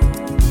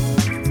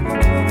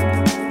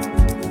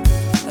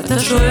 אתה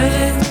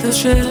שואל את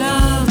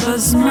השאלה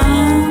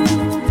בזמן,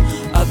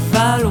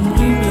 אבל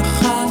אומרים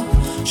לך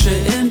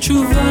שאין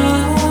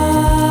תשובה.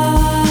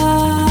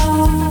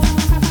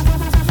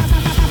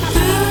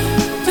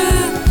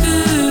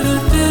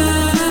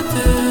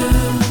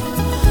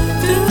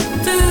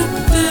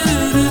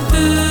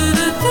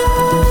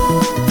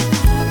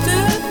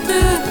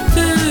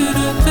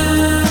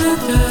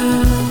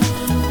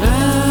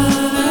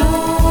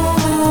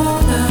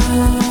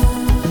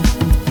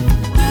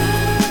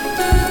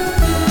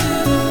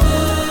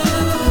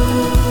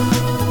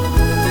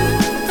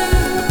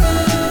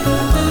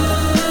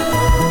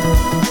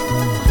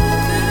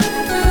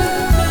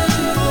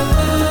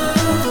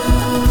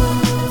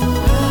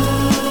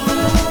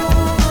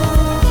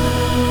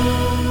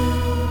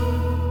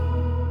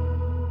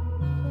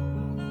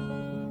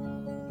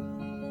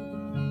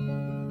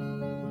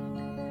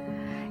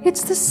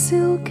 It's the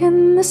silk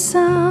and the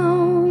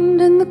sound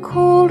and the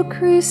cold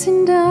creasing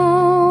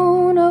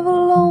down of a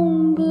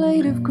lone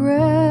blade of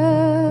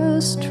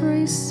grass,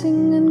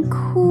 tracing and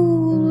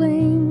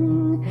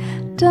cooling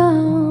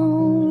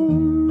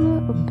down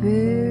a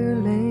bare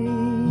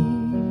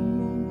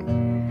lake.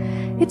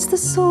 It's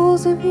the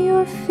soles of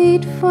your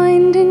feet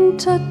finding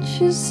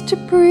touches to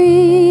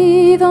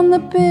breathe on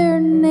the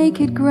bare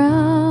naked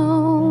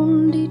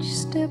ground, each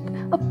step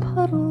a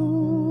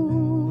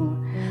puddle,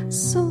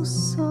 so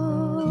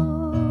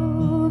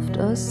soft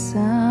a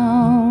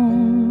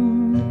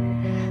sound,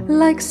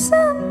 like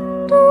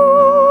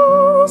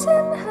sandals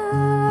in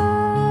hand,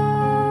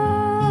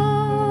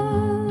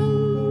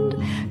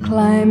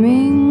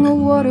 climbing a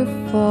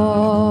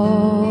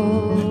waterfall,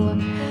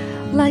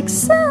 like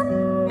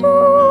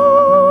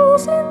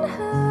sandals in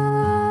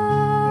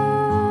hand,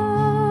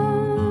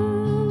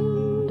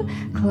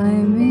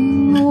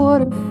 climbing a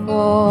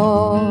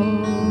waterfall.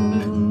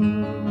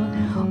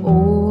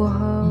 Oh,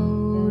 how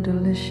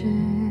delicious.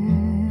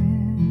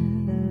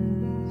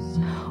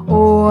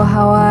 Oh,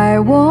 how I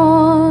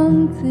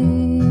want this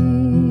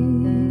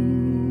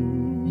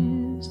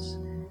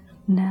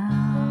now.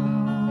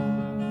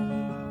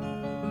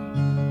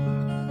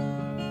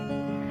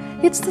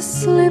 It's the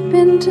slip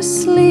into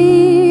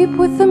sleep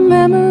with the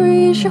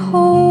memories you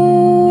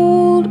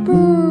hold,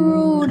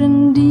 burrowed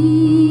and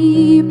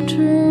deep,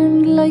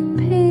 turned like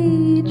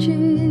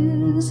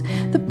pages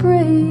that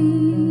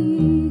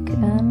break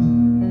and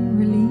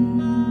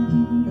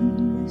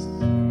release.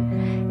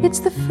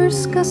 It's the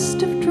first gust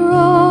of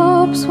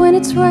drops when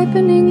it's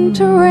ripening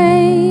to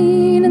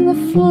rain, and the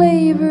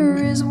flavor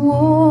is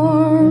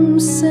warm,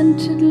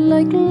 scented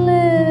like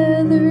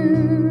leather,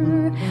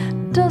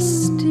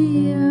 dusty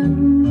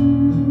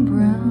and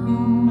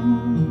brown,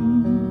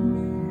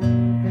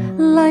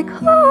 like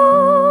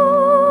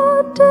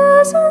hot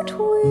desert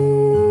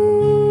wind.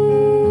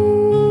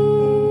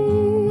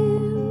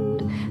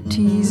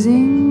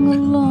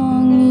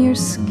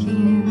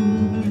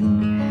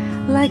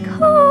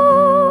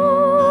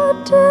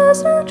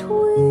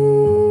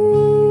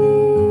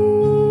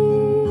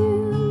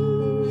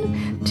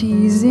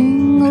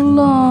 teasing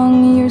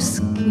along your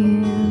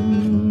skin.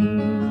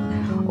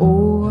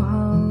 Oh,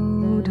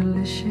 how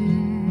delicious.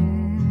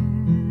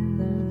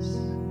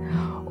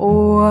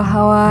 Oh,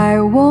 how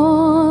I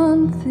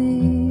want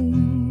this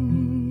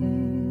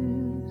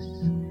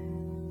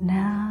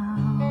now.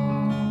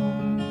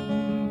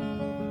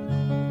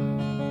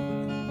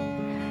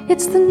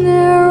 It's the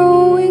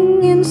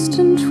narrowing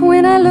instant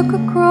when I look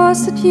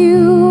across at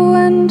you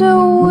and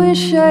I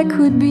wish I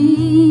could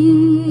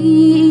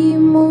be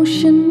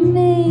emotion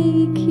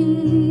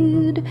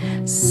naked,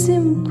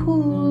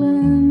 simple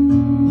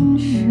and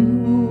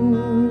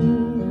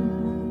sure.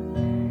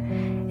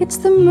 It's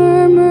the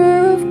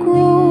murmur of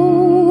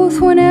growth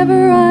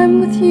whenever I'm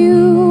with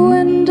you,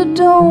 and I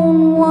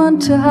don't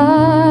want to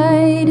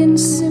hide in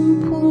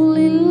simple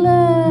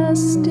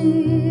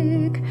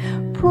elastic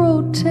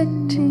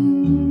protecting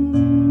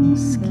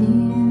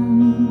skin.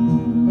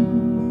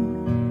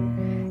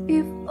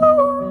 If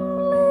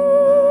only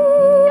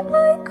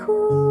I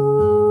could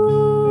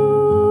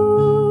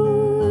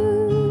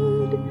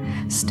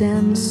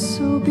stand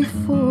so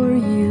before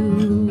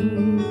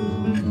you.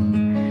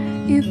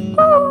 If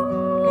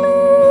only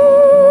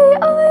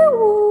I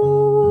would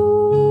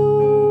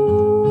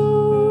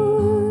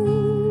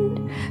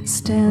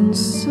stand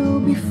so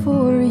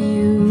before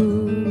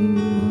you.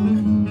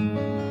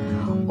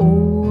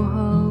 Oh,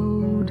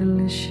 how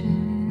delicious.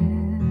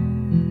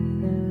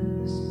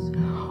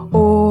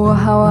 Oh,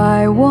 how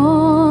I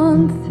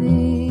want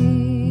this.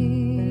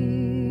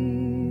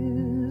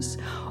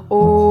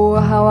 Oh,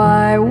 how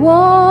I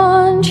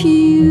want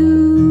you.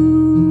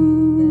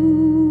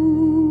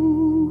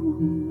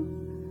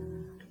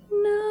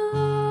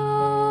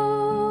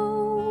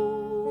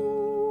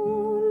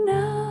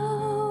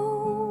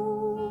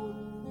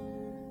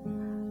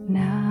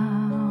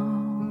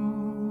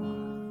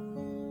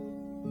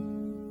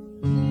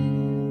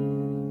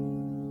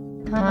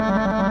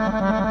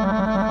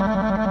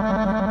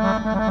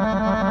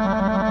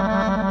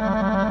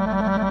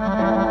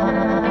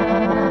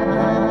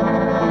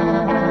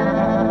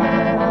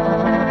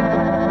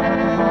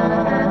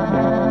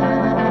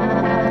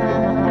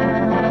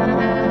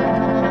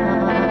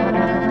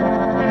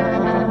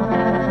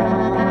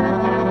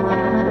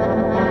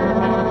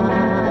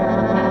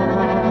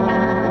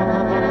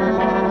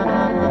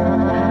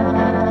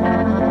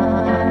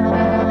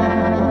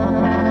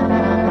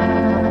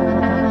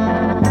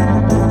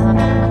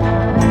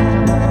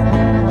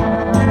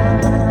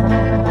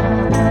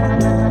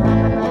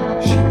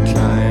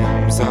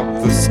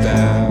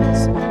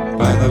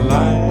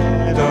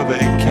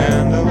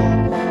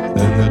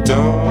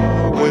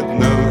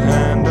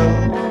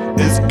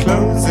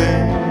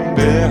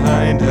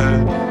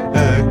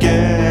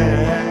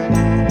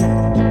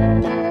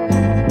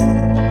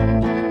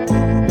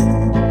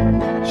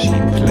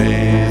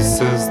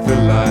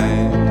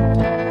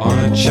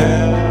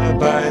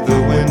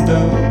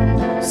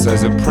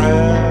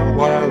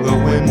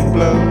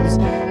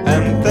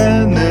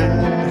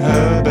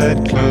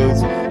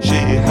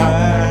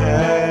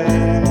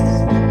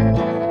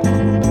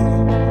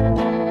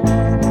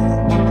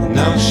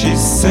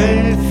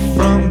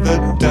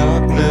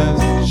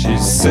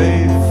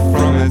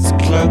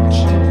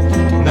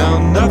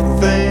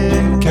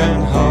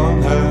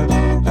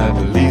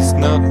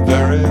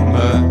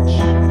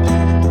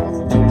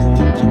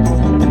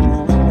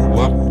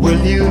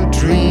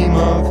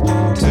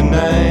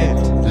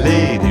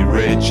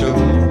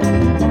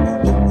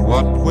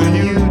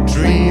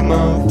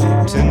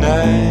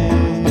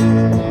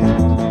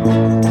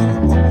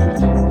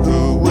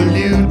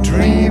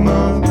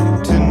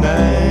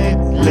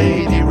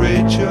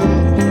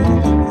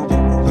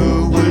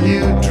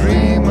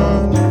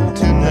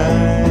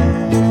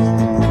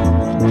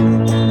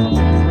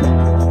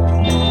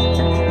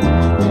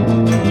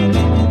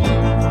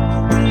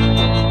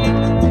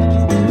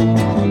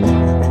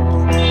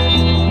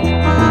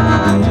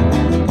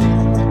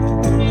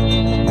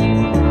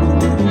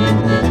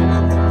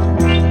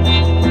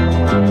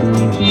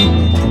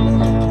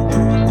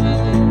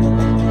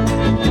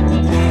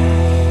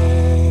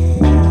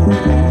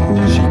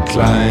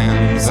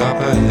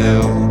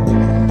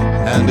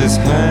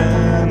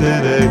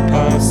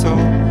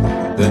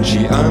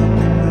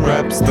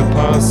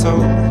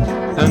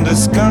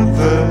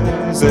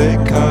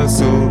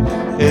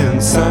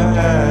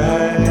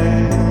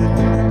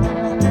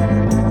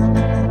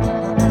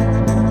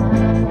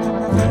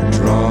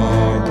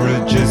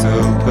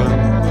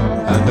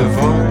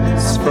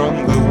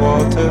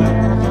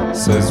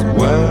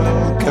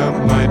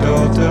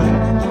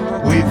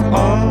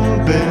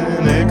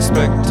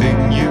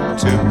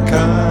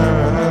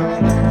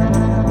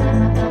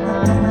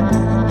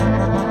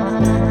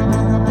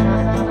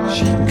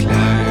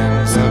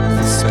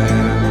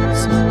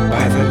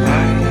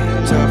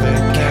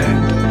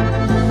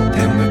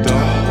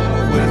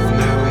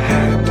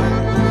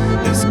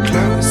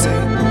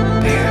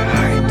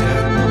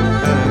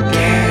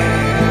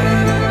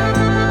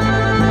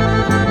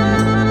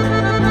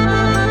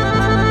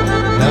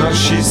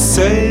 She's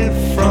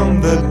safe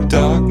from the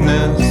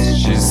darkness,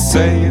 she's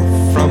safe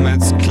from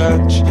its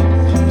clutch.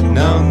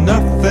 Now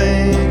nothing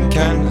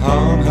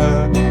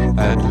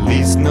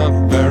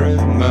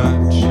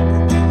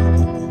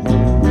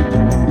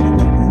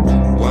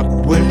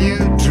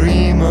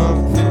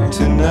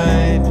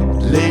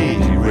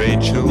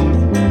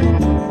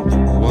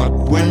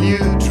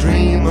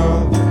dream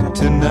of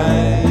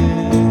tonight?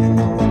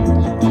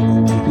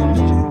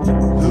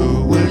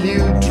 Who will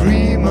you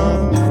dream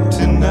of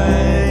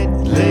tonight,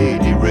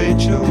 Lady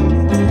Rachel?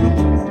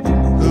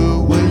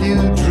 Who will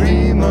you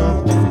dream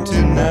of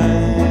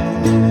tonight?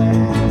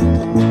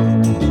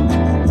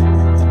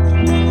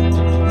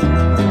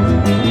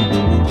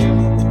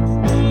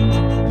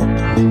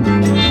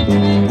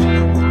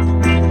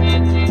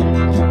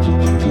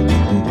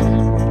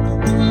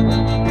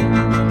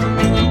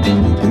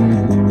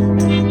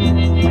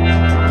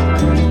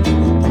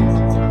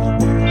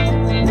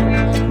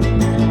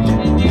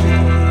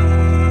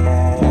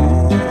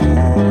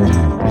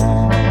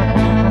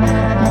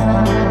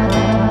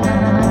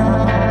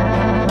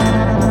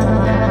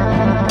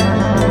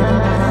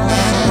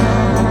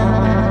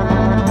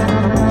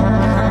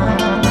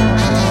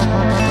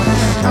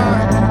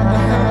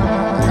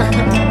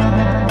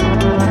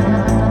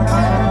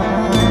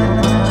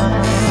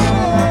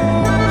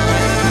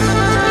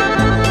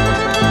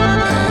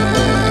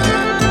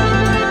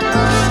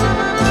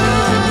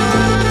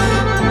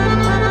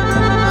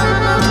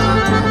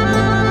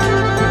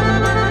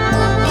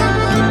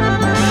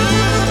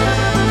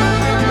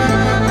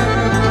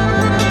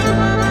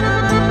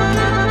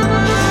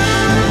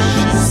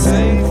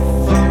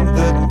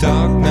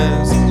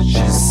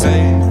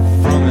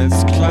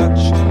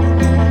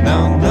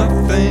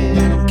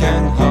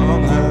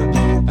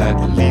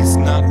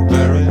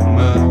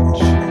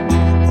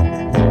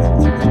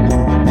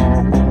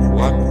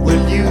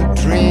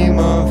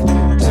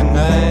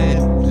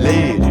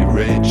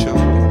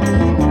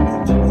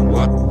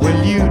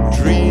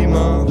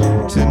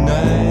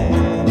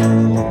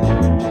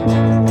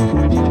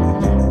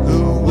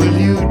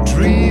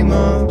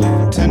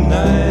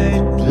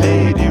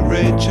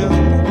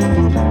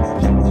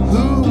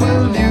 Who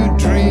will you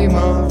dream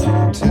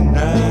of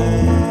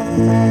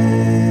tonight?